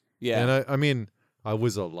day. Yeah. And I mean, I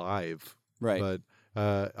was alive. Right. But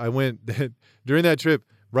I went during that trip,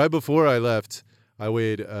 right before I left, I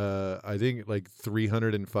weighed I think like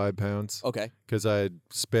 305 pounds. Okay. Because I had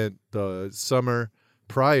spent the summer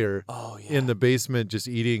prior in the basement just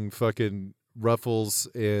eating fucking Ruffles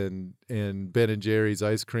and Ben and Jerry's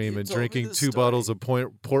ice cream and drinking 2 bottles of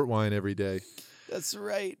port wine every day. That's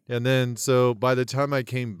right. And then, so by the time I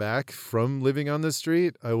came back from living on the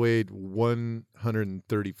street, I weighed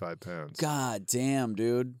 135 pounds. God damn,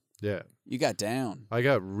 dude. Yeah. You got down. I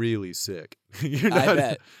got really sick. I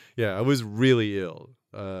bet. Yeah, I was really ill.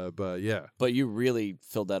 But yeah. But you really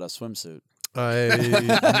filled out a swimsuit. I did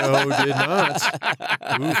not.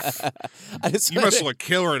 Oof. You must look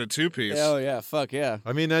killer in a 2-piece. Oh, yeah. Fuck yeah.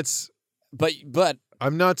 I mean, that's... But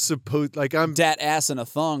I'm not supposed... Like, I'm... Dat ass in a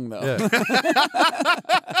thong, though. Yeah.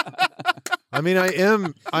 I mean, I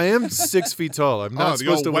am 6 feet tall. I'm not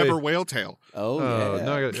supposed to weigh... Weber whale tail. Oh, yeah.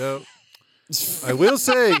 Not gonna,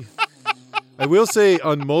 I will say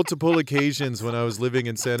on multiple occasions when I was living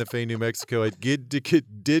in Santa Fe, New Mexico, I did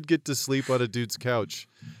get to sleep on a dude's couch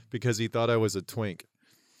because he thought I was a twink.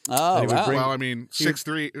 Oh, wow. Well, I mean,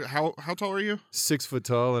 6'3". How tall are you? 6 foot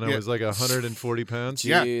tall, and I was like 140 pounds.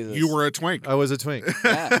 Yeah, Jesus. you were a twink. I was a twink.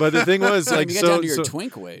 Yeah. But the thing was, like, you got down to your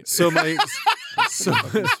twink weight. So my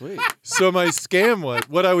Sweet. so my scam was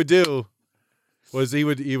what I would do was I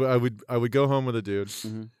would go home with a dude.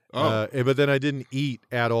 Mm-hmm. But then I didn't eat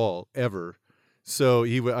at all ever. So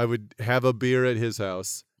I would have a beer at his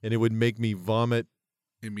house, and it would make me vomit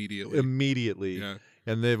immediately. Yeah.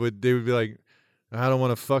 And they would be like, I don't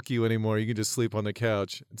want to fuck you anymore. You can just sleep on the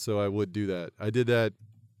couch. And so I would do that. I did that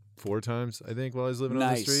 4 times, I think, while I was living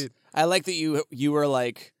on the street. I like that you were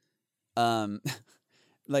like,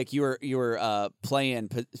 like you were playing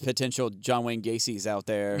potential John Wayne Gacy's out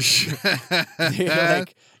there.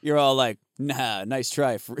 You're all like, nah, nice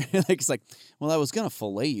try. Like, it's like, well, I was gonna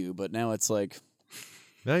fillet you, but now it's like,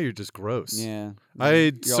 now you're just gross. yeah.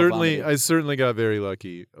 I certainly got very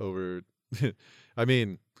lucky over. I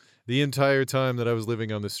mean, the entire time that I was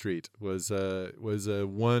living on the street was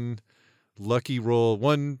one lucky roll,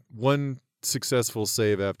 one successful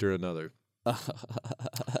save after another.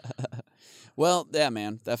 Well, yeah,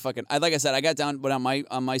 man, that fucking. Like I said, I got down, but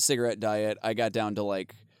on my cigarette diet, I got down to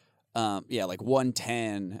like, like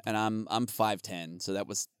 110, and I'm 5'10", so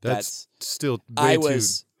that's still. I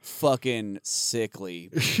was fucking sickly.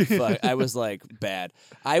 I was like bad.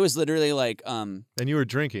 I was literally like And you were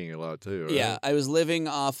drinking a lot too, right? Yeah, I was living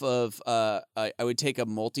off of I would take a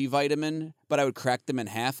multivitamin, but I would crack them in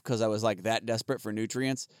half because I was like that desperate for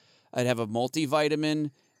nutrients. I'd have a multivitamin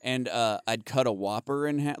and I'd cut a Whopper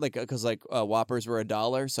in half, like because Whoppers were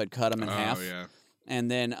 $1, so I'd cut them in half. Oh yeah. And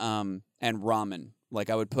then and ramen. Like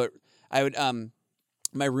I would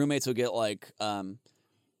my roommates would get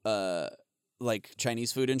like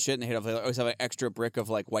Chinese food and shit, and they'd always have an extra brick of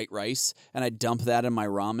like white rice, and I'd dump that in my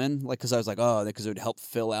ramen, like because I was like, because it would help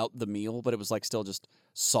fill out the meal, but it was like still just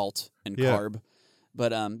salt and carb.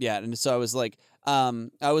 But and so I was like,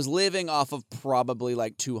 I was living off of probably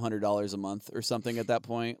like $200 a month or something at that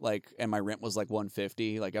point, like, and my rent was like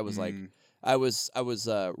 $150. Like I was like, I was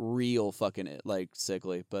real fucking like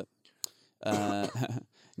sickly, but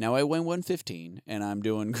now I win 115 and I'm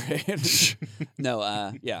doing great.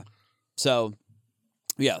 No, yeah. So,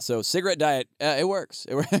 Yeah, so cigarette diet, it works.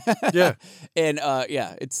 Yeah. And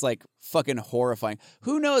yeah, it's like fucking horrifying.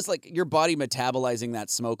 Who knows, like your body metabolizing that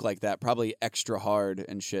smoke like that, probably extra hard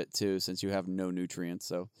and shit too, since you have no nutrients.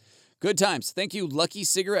 So good times. Thank you, Lucky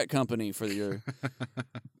Cigarette Company, for your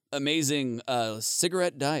amazing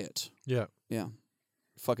cigarette diet. Yeah. Yeah.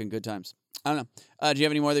 Fucking good times. I don't know. Do you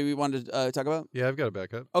have any more that we wanted to talk about? Yeah, I've got a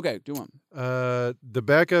backup. Okay, do one. The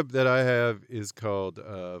backup that I have is called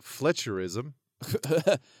Fletcherism.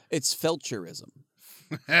 It's Felcherism.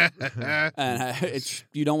 And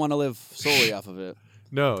you don't want to live solely off of it.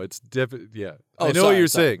 No, it's definitely, yeah. Oh, I know sorry, what you're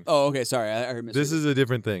sorry. saying. Oh, okay, sorry. I heard This is a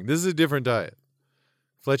different thing. This is a different diet.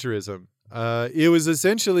 Fletcherism. It was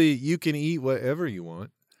essentially you can eat whatever you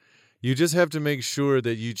want. You just have to make sure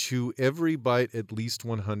that you chew every bite at least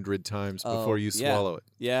 100 times before you swallow it.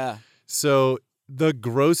 Yeah. So the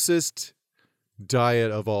grossest diet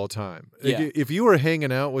of all time. Yeah. If you were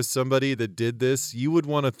hanging out with somebody that did this, you would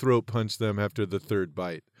want to throat punch them after the third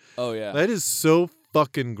bite. Oh, yeah. That is so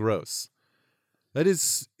fucking gross. That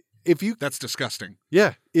is, That's disgusting.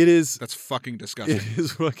 Yeah, it is. That's fucking disgusting. It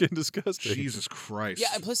is fucking disgusting. Jesus Christ. Yeah,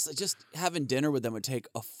 and plus just having dinner with them would take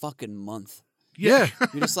a fucking month. Yeah.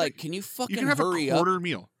 You're just like, can you fucking You can have hurry a quarter up?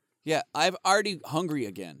 meal. Yeah, I'm already hungry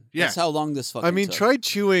again. Yeah. That's how long this fucking I mean, took.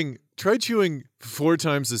 try chewing 4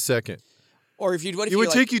 times a second. Or if you what if It would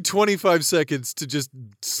like, take you 25 seconds to just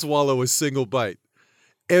swallow a single bite.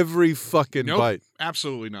 Every fucking Nope. bite.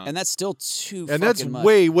 Absolutely not. and that's still too And fucking that's much.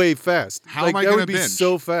 way, way fast. How like, am I that gonna would be binge?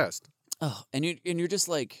 so fast. Oh, and you're just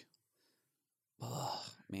like, oh,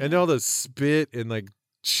 man. And all the spit and like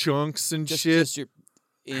chunks and just, shit. Just your,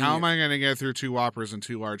 How am I going to get through 2 Whoppers and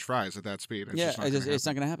 2 large fries at that speed? It's Yeah, just not gonna it's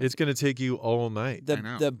not happen. gonna happen. It's going to take you all night. I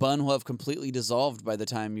know. The bun will have completely dissolved by the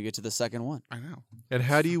time you get to the second one. I know. And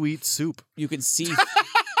how do you eat soup? You can see.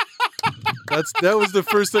 That was the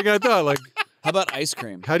first thing I thought. Like, How about ice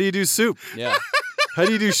cream? how do you do soup? Yeah. How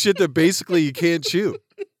do you do shit that basically you can't chew?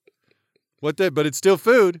 But it's still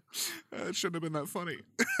food. It shouldn't have been that funny.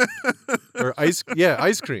 Or ice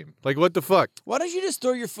cream. Like, what the fuck? Why don't you just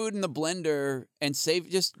throw your food in the blender and save?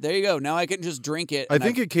 Just there you go. Now I can just drink it. I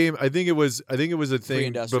think it was a thing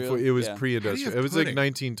Pre-industrial? before it was Yeah. pre-industrial. How do you It was like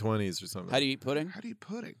pudding? 1920s or something. How do you eat pudding? How do you eat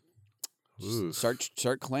pudding? Ooh. Start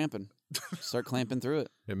clamping. Start clamping through it.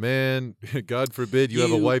 And man, God forbid you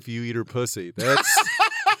have a You- wife you eat her pussy. That's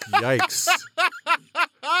yikes.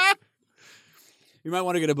 You might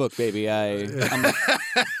want to get a book, baby. I'm I'm gonna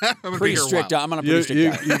be pretty here a strict. while. I'm on a pretty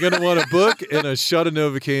strict diet. You're going to want a book and a shot of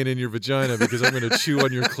Novocaine in your vagina because I'm going to chew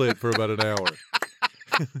on your clit for about an hour.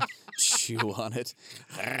 Chew on it.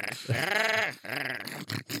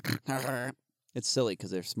 It's silly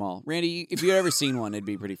because they're small. Randy, if you'd ever seen one, it'd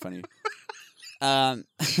be pretty funny.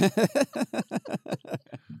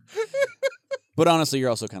 But honestly, you're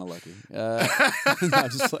also kind of lucky. No,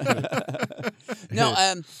 just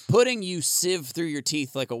no, pudding you sieve through your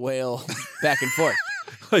teeth like a whale, back and forth,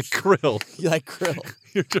 Like krill. like krill.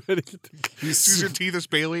 You're trying to get the... You Use your s- teeth as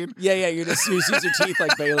baleen. yeah, you just use your teeth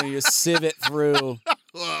like Bailey. You just sieve it through.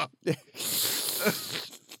 Ugh.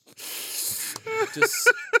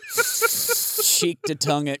 Just cheek to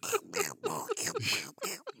tongue it,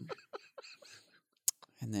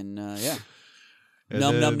 and then yeah. And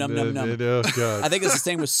Num, then- num, num, num, num. Oh, God. I think it's the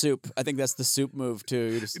same with soup. I think that's the soup move too.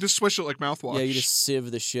 You You just just swish it like mouthwash. yeah, you just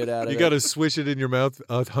sieve the shit out of You it. got to swish it in your mouth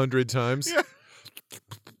 100 times. Yeah.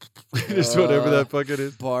 Just whatever that fucking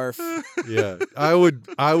is. barf. Yeah, I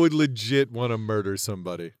would legit want to murder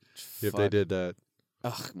somebody if they Fuck. did that.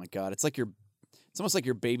 Oh my god, it's almost like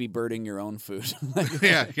you're baby birding your own food. Like,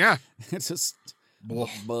 yeah. it's just Blah.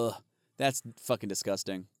 Buh. That's fucking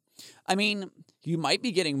disgusting. I mean, you might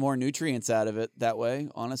be getting more nutrients out of it that way,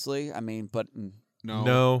 honestly. I mean, but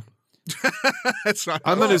No. It's not.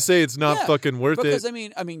 I'm gonna say it's not Yeah, fucking worth because it.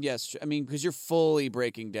 yes, because you're fully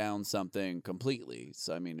breaking down something completely.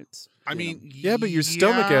 So I mean, it's I you know. mean, Yeah, but your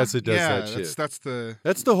stomach yeah, acid does yeah, that shit. That's the.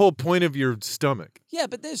 That's the whole point of your stomach. Yeah,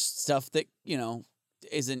 but there's stuff that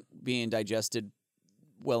isn't being digested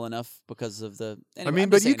well enough because of the. Anyway, I mean, I'm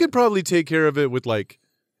but just you saying could probably take care of it with like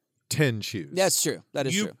 10 chews. That's true. That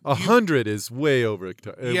is You- true. 100 is way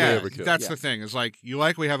overkill. Yeah, way overkill. that's Yeah. the thing. Is like you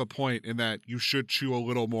likely have a point in that you should chew a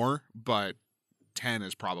little more, but 10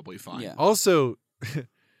 is probably fine. Yeah. Also,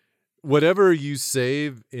 whatever you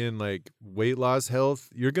save in like weight loss health,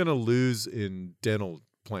 you're gonna lose in dental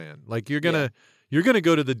plan. Like you're gonna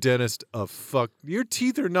go to the dentist. Your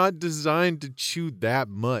teeth are not designed to chew that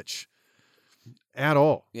much at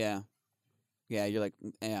all. Yeah. Yeah, you're like,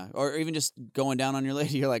 yeah. Or even just going down on your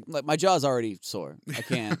lady, you're like my jaw's already sore. I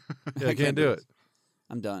can't. Yeah, I can't do it.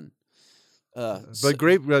 I'm done. But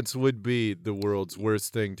grape nuts would be the world's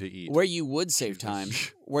worst thing to eat. Where you would save time.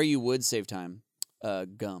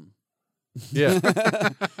 Gum. Yeah.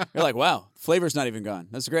 You're like, wow, flavor's not even gone.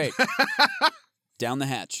 That's great. Down the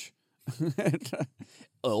hatch.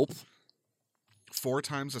 Ulp. 4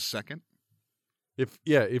 times a second?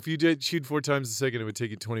 If you did shoot 4 times a second, it would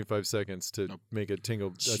take you 25 seconds to make a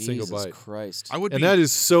single bite. Jesus Christ. That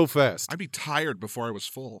is so fast. I'd be tired before I was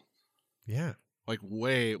full. Yeah. Like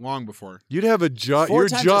way long before. You'd have a jaw. Your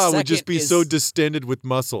jaw would just be so distended with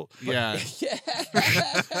muscle. Yeah.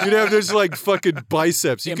 You'd have this like fucking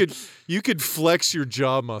biceps. You could flex your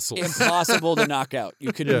jaw muscles. Impossible to knock out.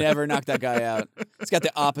 You could never knock that guy out. He's got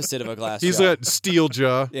the opposite of a glass He's jaw. got steel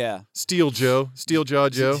jaw. Yeah. Steel jaw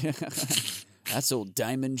Joe. That's old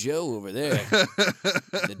Diamond Joe over there.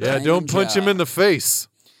 Don't punch him in the face.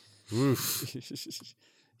 Oof.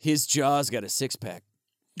 His jaw's got a 6-pack.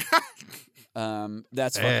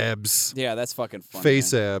 That's fucking, abs. Yeah, that's fucking funny.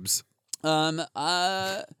 Face man. abs.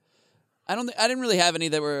 I didn't really have any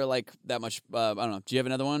that were like that much. I don't know. Do you have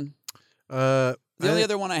another one? The only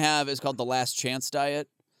other one I have is called the Last Chance Diet.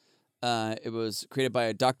 It was created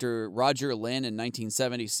by Dr. Roger Lynn in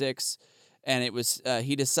 1976, and it was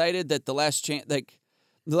he decided that the last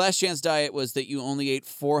chance diet was that you only ate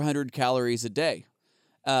 400 calories a day,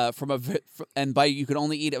 you could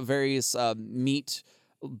only eat various meat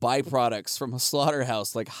byproducts from a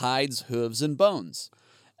slaughterhouse like hides, hooves, and bones.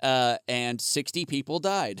 And 60 people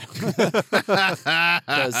died because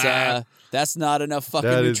that's not enough fucking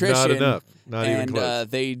nutrition. That is not enough. Not even close.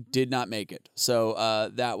 They did not make it.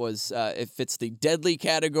 So that was it fits the deadly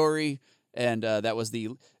category, and it was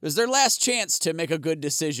their last chance to make a good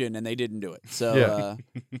decision, and they didn't do it. So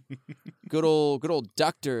good old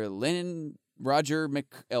Dr. Lennon Roger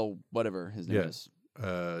whatever his name is.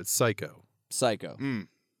 Psycho. Mm.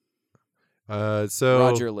 So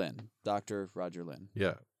Roger Lynn, Dr. Roger Lynn.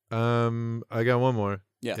 Yeah. I got one more.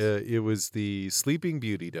 Yes. It was the Sleeping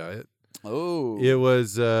Beauty diet. Oh. It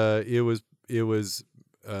was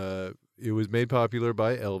made popular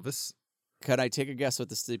by Elvis. Could I take a guess what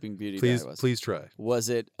the Sleeping Beauty diet was? Please try. Was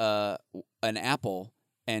it an apple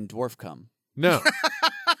and dwarf cum? No.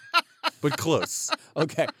 But close.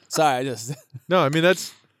 Okay. Sorry, I just No, I mean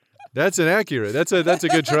that's inaccurate. That's a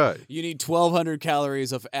good try. You need 1,200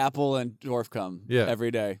 calories of apple and dwarf cum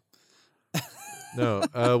every day. No,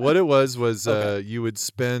 what it was okay. You would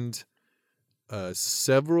spend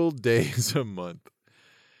several days a month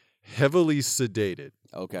heavily sedated.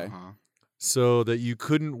 Okay. So that you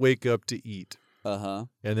couldn't wake up to eat. Uh-huh.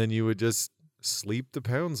 And then you would just sleep the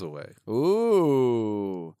pounds away.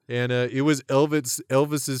 Ooh. And it was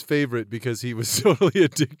Elvis's favorite because he was totally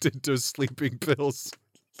addicted to sleeping pills.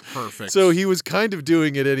 Perfect. So he was kind of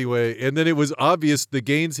doing it anyway, and then it was obvious the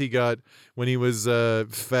gains he got when he was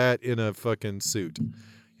fat in a fucking suit.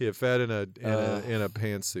 Yeah, fat in a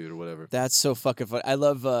pantsuit or whatever. That's so fucking funny. I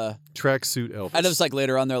love tracksuit Elvis. I just like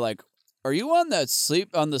later on they're like, "Are you on the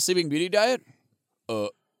Sleeping Beauty diet?"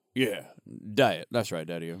 Yeah, diet. That's right,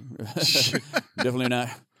 Daddy. Definitely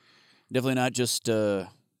not just the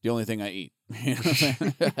only thing I eat. You know what I'm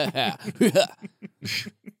saying?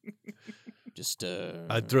 Just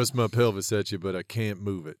I'd thrust my pelvis at you, but I can't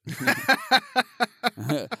move it.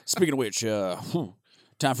 Speaking of which,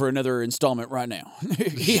 time for another installment right now.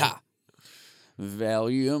 Yeah.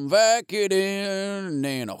 Valium, Vicodin,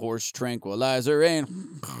 and a horse tranquilizer, and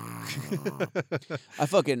I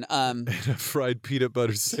fucking and a fried peanut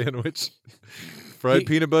butter sandwich.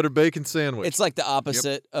 Peanut butter bacon sandwich. It's like the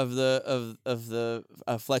opposite of the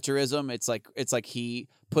Fletcherism. It's like he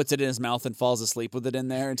puts it in his mouth and falls asleep with it in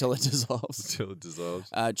there until it dissolves.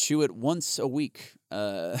 Chew it once a week.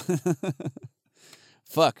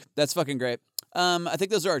 Fuck, that's fucking great. I think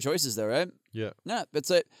those are our choices, though, right? Yeah. No, that's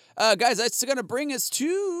it. Guys, that's gonna bring us to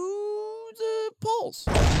the polls.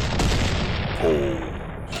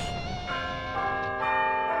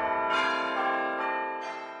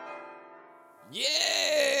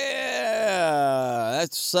 Yeah,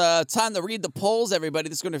 that's time to read the polls, everybody.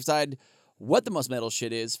 This is going to decide what the most metal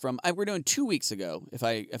shit is from. We're doing 2 weeks ago, if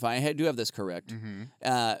I do have this correct,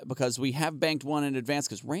 because we have banked one in advance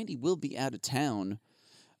because Randy will be out of town.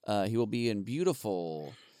 He will be in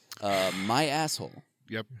beautiful my asshole.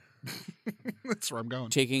 Yep, that's where I'm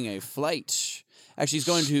going. Taking a flight. Actually, he's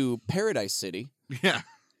going to Paradise City. Yeah,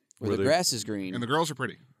 where the grass is green and the girls are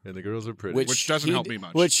pretty. Which doesn't help me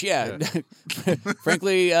much. Which, yeah.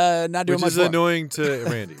 Frankly, not doing much. Which is annoying to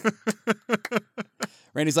Randy.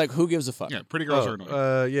 Randy's like, who gives a fuck? Yeah, pretty girls are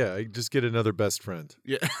annoying. Yeah, I just get another best friend.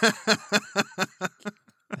 Yeah.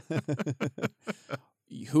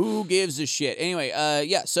 Who gives a shit? Anyway,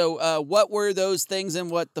 yeah. So, what were those things, and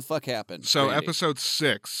what the fuck happened? So, Randy? episode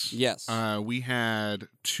 6. Yes. We had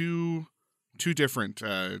two different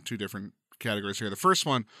categories here. The first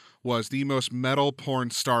one was the most metal porn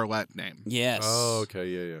starlet name. Yes. Oh, okay.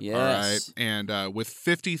 Yeah. Yes. All right. And with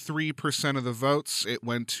 53% of the votes, it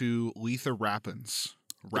went to Letha Rappins.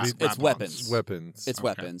 It's weapons. Weapons. It's Okay.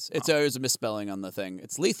 weapons. It's there's a misspelling on the thing.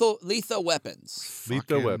 It's lethal weapons.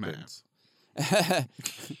 Lethal Fucking weapons.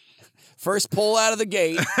 First pull out of the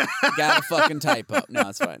gate, got a fucking typo. No,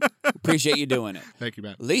 it's fine. Appreciate you doing it. Thank you,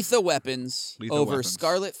 Matt. Lethal weapons Lethal over Weapons.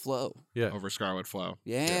 Scarlet Flow. Yeah. Over Scarlet Flow.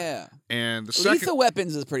 Yeah. And the second... Lethal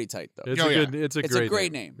Weapons is pretty tight though. It's Oh, a yeah. good. It's a It's great. a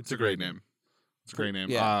great name. It's a great name. It's a great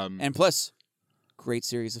name. Yeah. And plus, great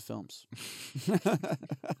series of films.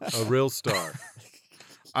 A real star.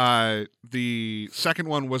 The second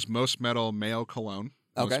one was Most Metal Male Cologne.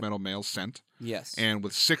 Okay. Most Metal Male Scent. Yes. And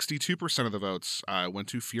with 62% of the votes, went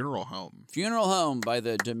to Funeral Home. Funeral Home by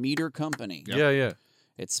the Demeter Company. Yep. Yeah.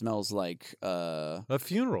 It smells like A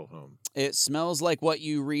funeral home. it smells like what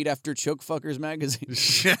you read after Chokefuckers magazine.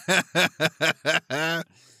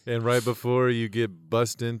 And right before you get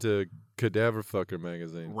bust into Cadaver Fucker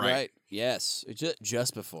magazine. Right. Yes.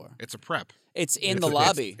 Just before. It's a prep. It's in It's the a-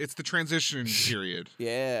 lobby. It's the transition period.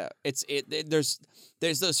 Yeah. There's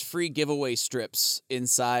those free giveaway strips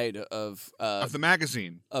inside of Of the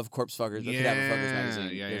magazine. Corpse Fuckers, the Cadaver Fuckers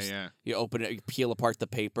magazine. Yeah. There's- You open it, you peel apart the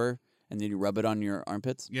paper, and then you rub it on your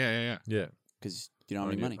armpits Yeah. Yeah. because you don't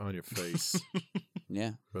have any money. On your face.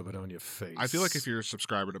 Yeah. Rub it on your face. I feel like if you're a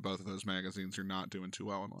subscriber to both of those magazines, you're not doing too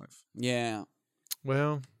well in life. Yeah.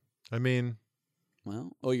 Well, I mean,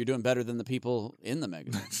 Well, you're doing better than the people in the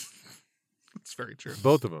magazine. It's very true.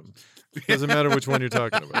 both of them. Doesn't matter which one you're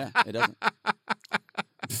talking about. Yeah, it doesn't.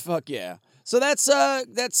 Fuck yeah. So that's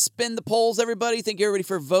spin the polls, everybody. Thank you everybody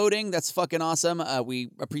for voting. That's fucking awesome. We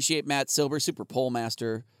appreciate Matt Silver, Super Poll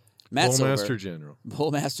Master. Matt Silver, Master General.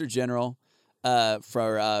 Poll Master General,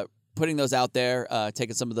 for putting those out there,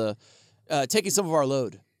 taking some of our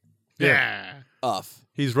load Yeah. off.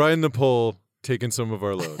 He's riding the pole, taking some of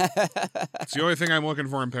our load. It's the only thing I'm looking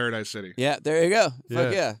for in Paradise City. Yeah, there you go.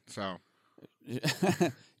 Fuck yeah. So, You're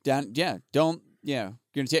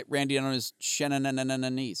gonna take Randy on his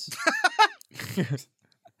knees.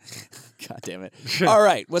 God damn it! All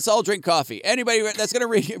right, let's all drink coffee. Anybody that's gonna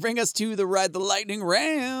bring us to the Ride the Lightning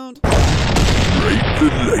round. Ride the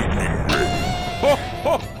lightning round. Ho,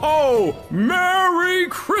 ho, ho! Merry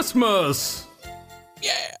Christmas!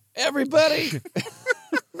 Yeah, everybody.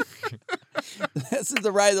 This is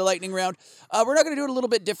the Ride the Lightning round. We're not going to do it a little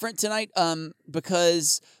bit different tonight,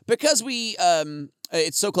 because we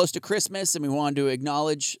it's so close to Christmas, and we wanted to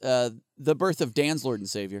acknowledge the birth of Dan's Lord and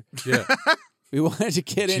Savior. Yeah. We wanted to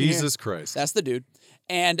get in here. Jesus Christ. That's the dude,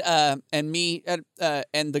 and me and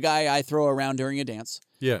the guy I throw around during a dance.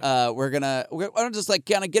 Yeah. We're gonna just like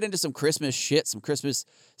kind of get into some Christmas shit, some Christmas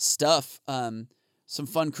stuff, some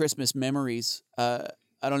fun Christmas memories.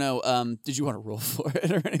 I don't know. Did you want to roll for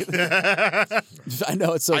it or anything? I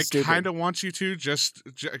know it's so stupid. I kind of want you to just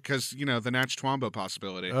because the Natch Twombo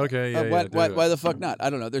possibility. Okay. Yeah. Why the fuck not? I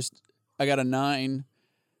don't know. I got a 9,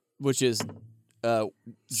 which is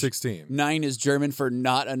 16. 9 is German for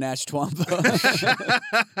not a Natch Twombo.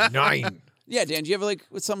 9. Yeah, Dan. Do you ever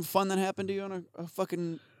with some fun that happened to you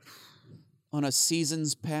on a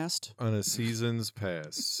season's past? On a season's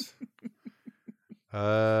past.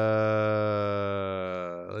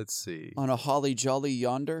 Let's see. On a holly jolly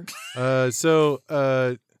yonder? So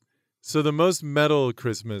the most metal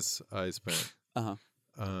Christmas I spent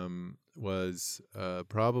was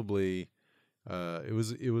probably it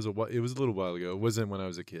was a little while ago. It wasn't when I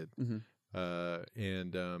was a kid. Mm-hmm.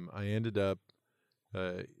 And I ended up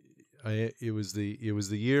it was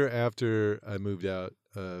the year after I moved out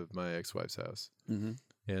of my ex-wife's house. Mm-hmm.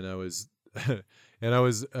 And I was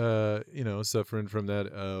suffering from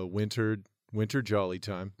that winter jolly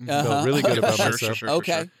time. Felt really good about myself. Sure,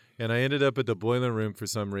 okay. And I ended up at the Boiler Room for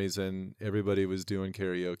some reason. Everybody was doing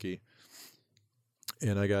karaoke.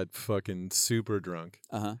 And I got fucking super drunk.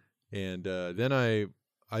 Uh-huh. And then I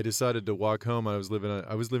decided to walk home. I was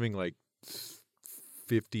living like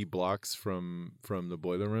 50 blocks from the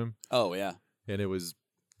Boiler Room. Oh, yeah. And it was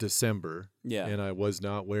December. Yeah. And I was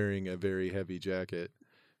not wearing a very heavy jacket.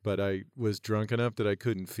 But I was drunk enough that I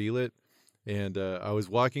couldn't feel it. And I was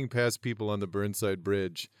walking past people on the Burnside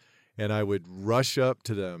Bridge, and I would rush up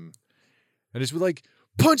to them and just be like,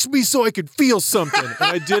 punch me so I could feel something. And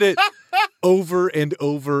I did it over and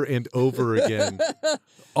over and over again,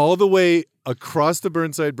 all the way across the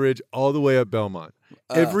Burnside Bridge, all the way up Belmont.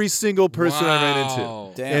 Every single person I ran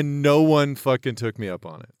into. Damn. And no one fucking took me up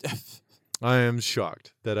on it. I am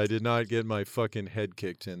shocked that I did not get my fucking head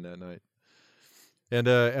kicked in that night. And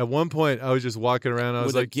at one point, I was just walking around. I was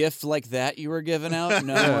With like, a gift like that you were giving out,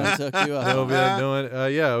 no one took you up. no, man, no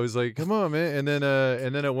one. Yeah, I was like, come on, man.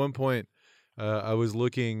 And then at one point, I was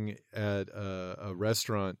looking at a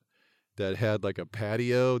restaurant that had like a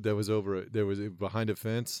patio that was behind a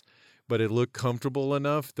fence, but it looked comfortable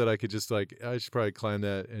enough that I could just I should probably climb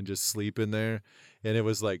that and just sleep in there. And it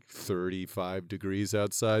was like 35 degrees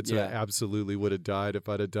outside, so I absolutely would have died if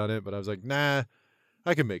I'd have done it. But I was like, nah,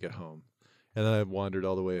 I can make it home. And then I wandered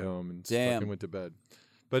all the way home and fucking went to bed.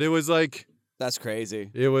 But it was like, that's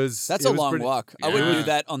crazy. That's a long walk. Yeah. I wouldn't do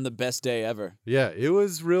that on the best day ever. Yeah, it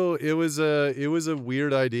was real. It was a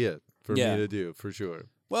weird idea for me to do, for sure.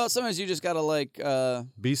 Well, sometimes you just gotta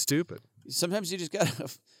be stupid. Sometimes you just gotta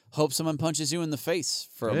hope someone punches you in the face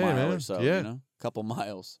for a mile or so. Yeah. You know, couple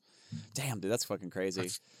miles. Damn, dude, that's fucking crazy.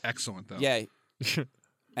 That's excellent, though. Yeah.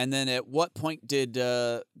 And then at what point did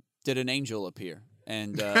an angel appear?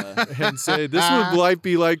 And and say, this would life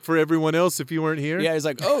be like for everyone else if you weren't here? Yeah, he's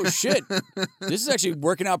like, oh, shit. This is actually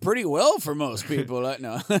working out pretty well for most people.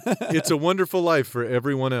 No. It's a wonderful life for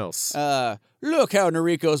everyone else. Look how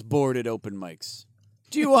Noriko's bored at open mics.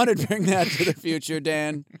 Do you want to bring that to the future,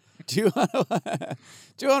 Dan? Do you want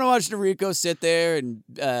to watch Noriko sit there and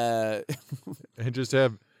and just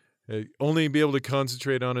have only be able to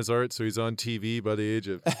concentrate on his art so he's on TV by the age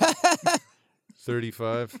of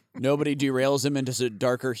 35. Nobody derails him into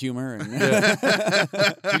darker humor. And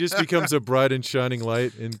he just becomes a bright and shining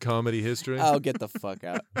light in comedy history. Oh, get the fuck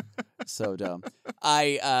out. So dumb.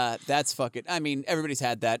 That's fucking, I mean, everybody's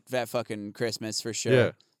had that fucking Christmas for sure.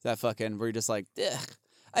 Yeah. That fucking, where you're just like, ugh.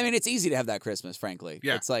 I mean, it's easy to have that Christmas, frankly.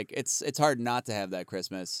 Yeah. It's like, it's hard not to have that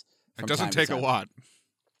Christmas. It doesn't take a lot.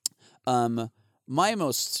 My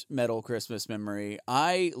most metal Christmas memory,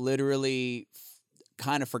 I literally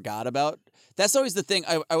kind of forgot about. That's always the thing.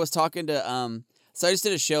 I was talking to so I just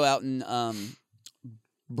did a show out in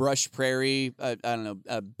Brush Prairie. I don't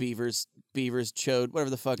know, Beavers Chode, whatever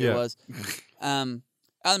the fuck it was. Out in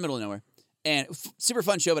the middle of nowhere, and super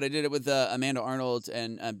fun show. But I did it with Amanda Arnold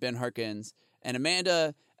and Ben Harkins. And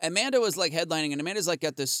Amanda was like headlining, and Amanda's like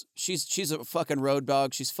got this. She's a fucking road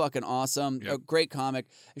dog. She's fucking awesome. Yep. A great comic.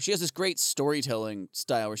 She has this great storytelling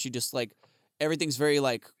style where she just like. Everything's very,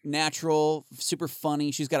 like, natural, super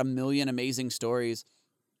funny. She's got a million amazing stories.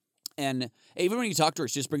 And even when you talk to her,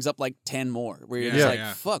 she just brings up, like, 10 more. Where you're just like,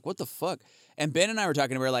 fuck, what the fuck? And Ben and I were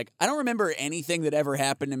talking to her, like, I don't remember anything that ever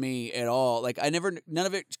happened to me at all. Like, none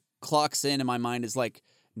of it clocks in my mind as, like,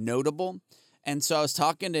 notable. And so I was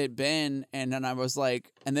talking to Ben, and then I was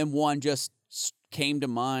like, and then one just came to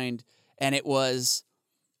mind. And it was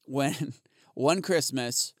when one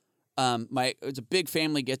Christmas... it's a big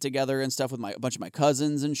family get together and stuff with a bunch of my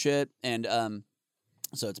cousins and shit. And,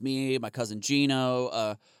 so it's me, my cousin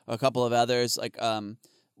Gino, a couple of others, like, from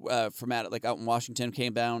out in Washington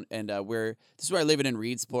came down, and, this is where I live in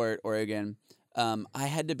Reedsport, Oregon. I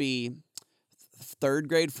had to be 3rd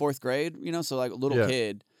grade, 4th grade, you know, so like a little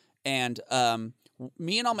kid. And,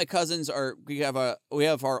 me and all my cousins we have all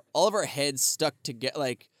of our heads stuck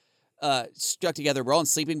together, We're all in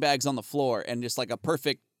sleeping bags on the floor, and just like a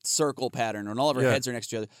perfect circle pattern, and all of our heads are next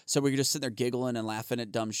to each other. So we're just sitting there giggling and laughing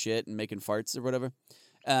at dumb shit and making farts or whatever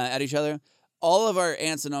at each other. All of our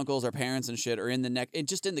aunts and uncles, our parents and shit, are in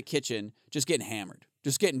the kitchen, just getting hammered,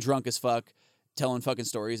 just getting drunk as fuck, telling fucking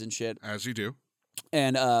stories and shit. As you do.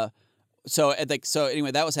 And so anyway,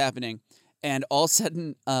 that was happening. And all of a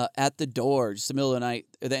sudden, at the door, just the middle of the night,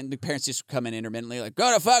 then the parents just come in intermittently, like,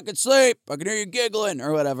 go to fucking sleep. I can hear you giggling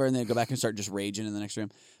or whatever. And then go back and start just raging in the next room.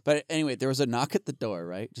 But anyway, there was a knock at the door,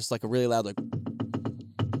 right? Just like a really loud,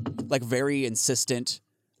 like very insistent,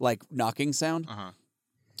 like knocking sound. Uh-huh.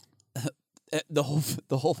 The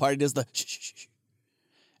whole party does the shh, shh, shh.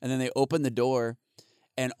 And then they open the door,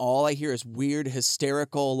 and all I hear is weird,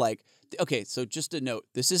 hysterical, like, okay, so just a note,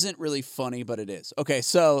 this isn't really funny, but it is. Okay,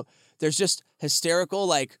 so there's just hysterical,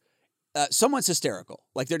 like, someone's hysterical.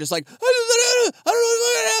 Like, they're just like, I don't know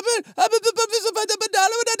what happened.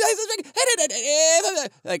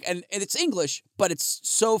 Like, and it's English, but it's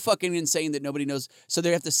so fucking insane that nobody knows. So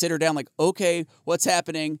they have to sit her down, like, okay, what's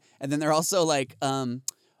happening? And then they're also like,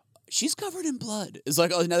 she's covered in blood, is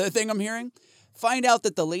like another thing I'm hearing. Find out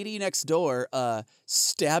that the lady next door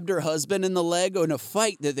stabbed her husband in the leg in a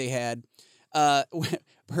fight that they had.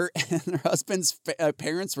 Her husband's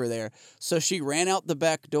parents were there, so she ran out the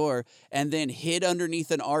back door and then hid underneath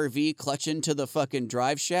an RV, clutching to the fucking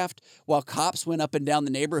drive shaft, while cops went up and down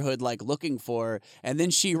the neighborhood like looking for her. And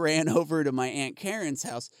then she ran over to my Aunt Karen's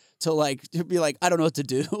house to be like, I don't know what to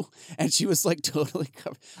do. And she was like totally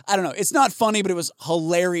covered. I don't know. It's not funny, but it was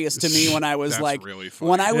hilarious to me when I was like, really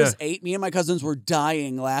funny. when I was 8, me and my cousins were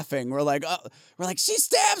dying laughing. We're like, she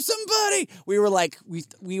stabbed somebody. We were like,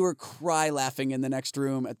 we were cry laughing in the next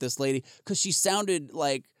room at this lady because she sounded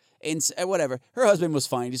like, whatever. Her husband was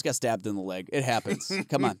fine. He just got stabbed in the leg. It happens.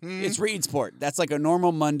 Come on. It's Reedsport. That's like a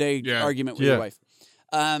normal Monday argument with your wife.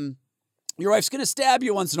 Your wife's going to stab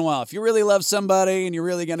you once in a while. If you really love somebody and you're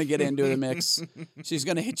really going to get into the mix, she's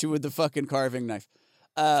going to hit you with the fucking carving knife.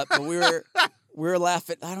 But we were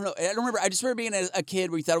laughing. I don't know. I don't remember. I just remember being a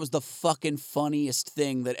kid where you thought it was the fucking funniest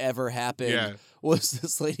thing that ever happened was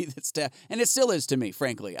this lady that stabbed. And it still is to me,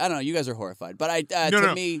 frankly. I don't know. You guys are horrified. But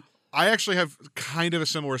to me... I actually have kind of a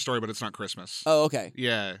similar story, but it's not Christmas. Oh, okay.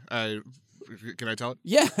 Yeah. Can I tell it?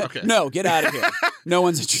 Yeah. Okay. No, get out of here. No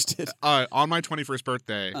one's interested. On my 21st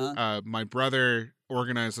birthday, my brother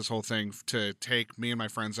organized this whole thing to take me and my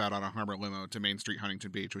friends out on a Harbor limo to Main Street, Huntington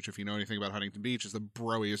Beach, which, if you know anything about Huntington Beach, is the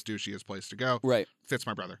broiest, douchiest place to go. Right. Fits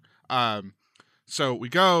my brother. So we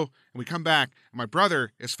go and we come back, and my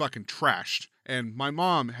brother is fucking trashed. And my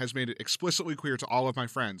mom has made it explicitly clear to all of my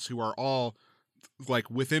friends, who are all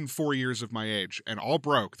like within 4 years of my age and all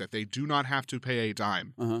broke, that they do not have to pay a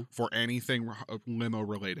dime for anything limo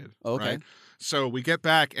related. Okay. Right? So we get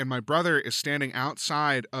back and my brother is standing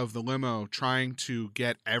outside of the limo trying to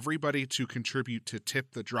get everybody to contribute to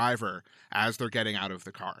tip the driver as they're getting out of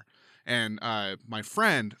the car. And my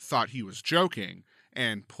friend thought he was joking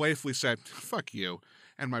and playfully said, "Fuck you."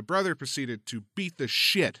 And my brother proceeded to beat the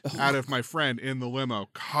shit out of my friend in the limo,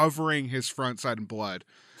 covering his front side in blood.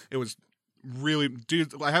 It was really,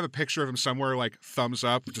 dude, I have a picture of him somewhere, like thumbs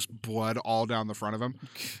up, just blood all down the front of him.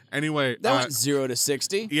 Anyway. That went 0 to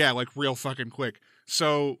 60? Yeah, like real fucking quick.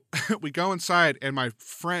 So we go inside and my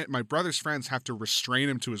brother's friends have to restrain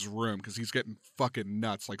him to his room because he's getting fucking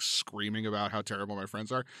nuts, like screaming about how terrible my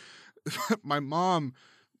friends are. My mom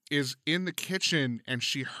is in the kitchen and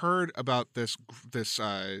she heard about this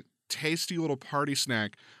tasty little party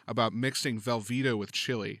snack about mixing Velveeta with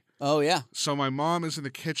chili. Oh, yeah. So my mom is in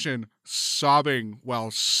the kitchen sobbing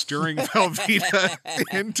while stirring Velveeta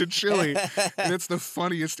into chili. And it's the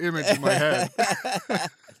funniest image in my head.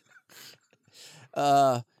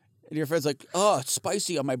 And your friend's like, "Oh, it's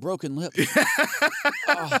spicy on my broken lip."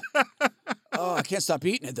 Oh, I can't stop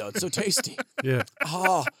eating it, though. It's so tasty. Yeah.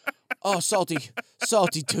 Oh, salty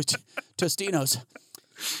Tostinos.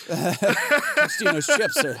 Tostinos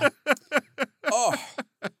chips are... Oh,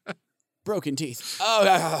 broken teeth. Oh,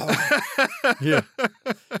 yeah.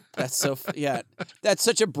 That's so. Yeah, that's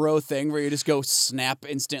such a bro thing where you just go snap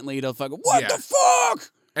instantly to fucking what the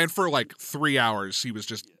fuck. And for like 3 hours, he was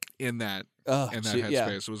just in that headspace. Yeah.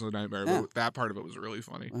 It was a nightmare. But that part of it was really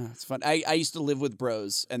funny. It's fun. I used to live with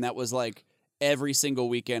bros, and that was like every single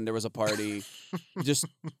weekend there was a party. Just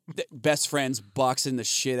best friends boxing the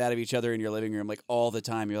shit out of each other in your living room, like all the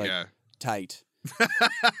time. You're like tight,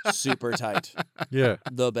 super tight. Yeah,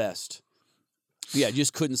 the best. Yeah, you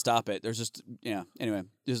just couldn't stop it. There's just, anyway,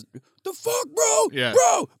 just, the fuck, bro? Yeah.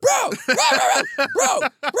 Bro.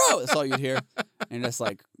 That's all you'd hear. And it's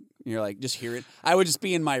like, you're like, just hear it. I would just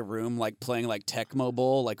be in my room, like, playing, like, Tecmo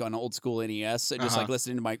Bowl, like, on old school NES, and just, like,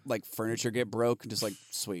 listening to my, like, furniture get broke, and just, like,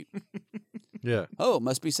 sweet. Yeah. Oh,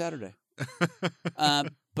 must be Saturday.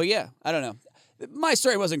 But, yeah, I don't know. My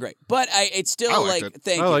story wasn't great, but it's still, like,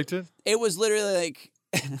 thank you. I liked it. It was literally, like...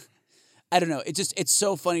 I don't know. It's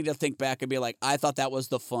so funny to think back and be like, I thought that was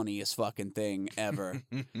the funniest fucking thing ever.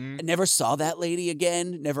 I never saw that lady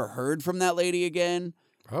again. Never heard from that lady again.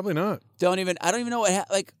 Probably not. I don't even know what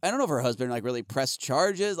I don't know if her husband like really pressed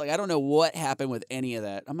charges. Like I don't know what happened with any of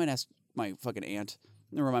that. I might ask my fucking aunt.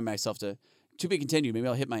 I remind myself to be continued. Maybe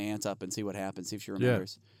I'll hit my aunt up and see what happens. See if she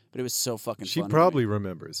remembers. Yeah. But it was so fucking. She funny probably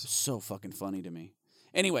remembers. So fucking funny to me.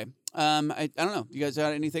 Anyway, I don't know. You guys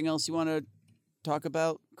got anything else you want to talk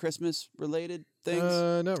about Christmas related things?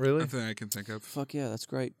 Not really. Nothing I can think of. Fuck yeah, that's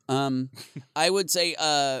great. I would say,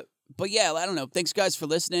 but yeah, I don't know. Thanks guys for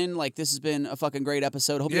listening. Like this has been a fucking great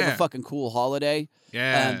episode. Hope you have a fucking cool holiday.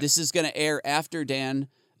 Yeah. This is gonna air after Dan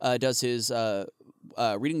does his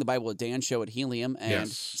Reading the Bible with Dan show at Helium, and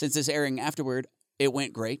since it's airing afterward, it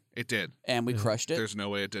went great. It did. And we crushed it. There's no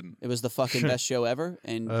way it didn't. It was the fucking best show ever.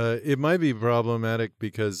 And it might be problematic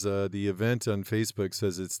because the event on Facebook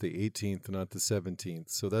says it's the 18th, not the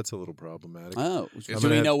 17th. So that's a little problematic. Oh, do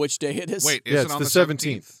we know which day it is? Wait, is it on the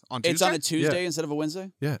 17th? On Tuesday? It's on a Tuesday instead of a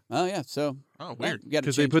Wednesday? Yeah. Oh, yeah. So. Oh, weird.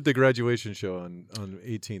 Because they put the graduation show on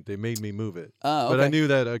 18th. They made me move it. Oh, okay. But I knew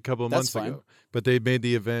that a couple of months fine. ago. But they made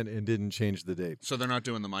the event and didn't change the date. So they're not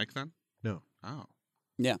doing the mic then? No. Oh.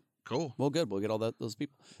 Yeah. Cool. Well, good. We'll get all those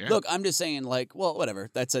people. Yeah. Look, I'm just saying, like, well, whatever.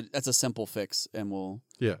 That's a simple fix, and we'll.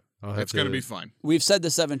 Yeah, it's going to be fun. We've said the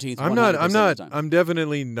 17th. I'm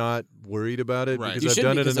definitely not worried about it Right. because You I've shouldn't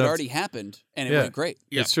done it because enough. it already happened and it Yeah. went great.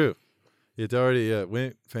 Yeah. It's true. It already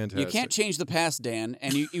went fantastic. You can't change the past, Dan,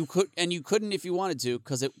 and you couldn't if you wanted to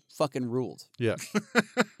because it fucking ruled. Yeah.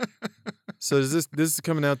 So is this is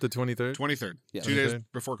coming out the 23rd? 23rd. Yeah. 2 days 23rd?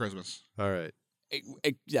 before Christmas. All right.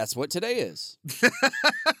 That's what today is.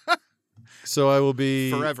 So I will be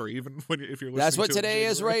Forever, even if you're listening That's what to it in today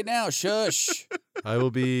is January. right now. Shush. I will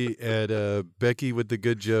be at Becky with the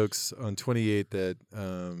Good Jokes on 28th at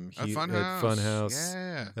Funhouse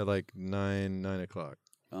Yeah. at like 9 o'clock.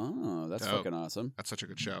 Oh, that's Dope. fucking awesome. That's such a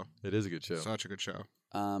good show. It is a good show. Such a good show.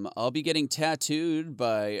 I'll be getting tattooed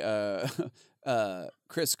by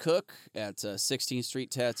Chris Cook at 16th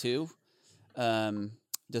Street Tattoo.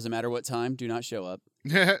 Doesn't matter what time. Do not show up.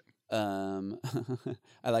 I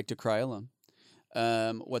like to cry alone.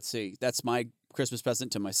 Let's see. That's my Christmas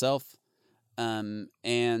present to myself. And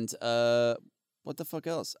what the fuck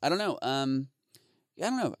else? I don't know. I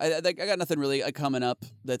don't know. I got nothing really coming up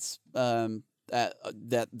that's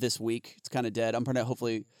that this week. It's kind of dead. I'm gonna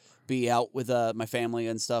hopefully be out with my family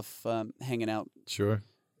and stuff, hanging out, Sure.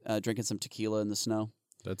 drinking some tequila in the snow.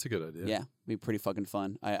 That's a good idea. Yeah, be pretty fucking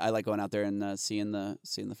fun. I like going out there and seeing the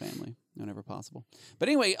family whenever possible. But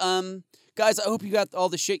anyway, guys, I hope you got all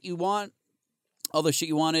the shit you want, all the shit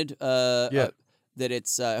you wanted. Yeah.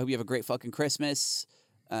 I hope you have a great fucking Christmas.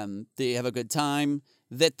 That you have a good time.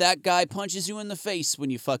 That guy punches you in the face when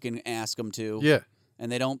you fucking ask him to. Yeah. And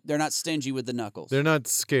they're not stingy with the knuckles. They're not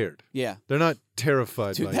scared. Yeah. They're not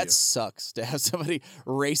terrified Dude, by that you. sucks to have somebody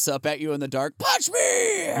race up at you in the dark. Punch me!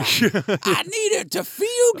 I need it to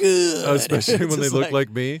feel good. Especially It's when they just look like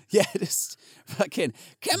me. Yeah, just fucking,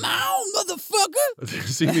 come on, motherfucker. They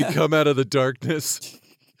see me come out of the darkness,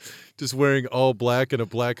 just wearing all black and a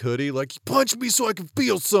black hoodie. Like, punch me so I can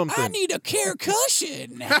feel something. I need a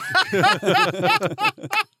concussion.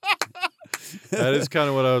 That is kind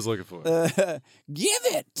of what I was looking for. Give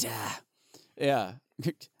it. Yeah.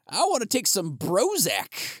 I want to take some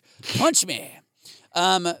Prozac. Punch me.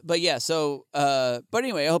 But yeah, so, but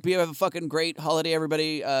anyway, I hope you have a fucking great holiday,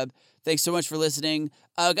 everybody. Thanks so much for listening.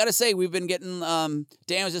 Gotta say, we've been getting,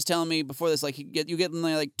 Dan was just telling me before this, like, you getting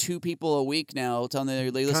like 2 people a week now telling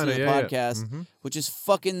they listen to the podcast, which is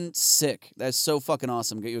fucking sick. That's so fucking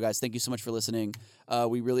awesome. You guys, thank you so much for listening.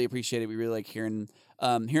 We really appreciate it. We really like hearing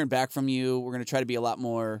back from you. We're going to try to be a lot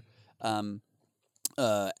more,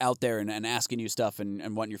 out there and asking you stuff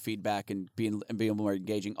and wanting your feedback and being more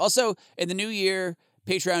engaging. Also, in the new year,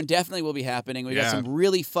 Patreon definitely will be happening. We got some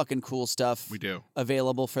really fucking cool stuff. We do.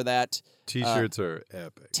 Available for that. T-shirts are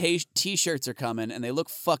epic. T-shirts are coming and they look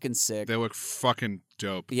fucking sick. They look fucking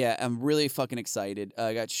dope. Yeah, I'm really fucking excited.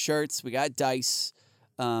 I got shirts. We got dice.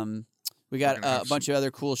 We got a bunch of other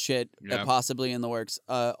cool shit possibly in the works.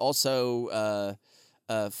 Also,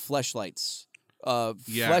 fleshlights.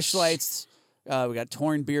 Fleshlights. We got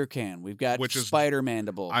torn beer can. We've got spider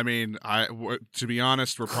mandible. I mean, to be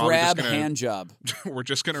honest, we're probably crab just gonna, hand job. We're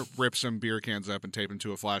just gonna rip some beer cans up and tape them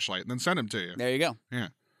to a flashlight and then send them to you. There you go. Yeah.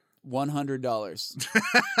 $100.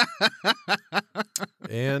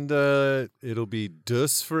 And it'll be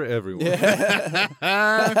dus for everyone.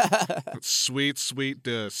 Sweet, sweet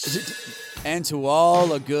dus. And to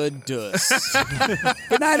all a good dus.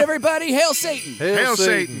 Good night, everybody. Hail Satan. Hail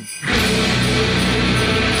Satan.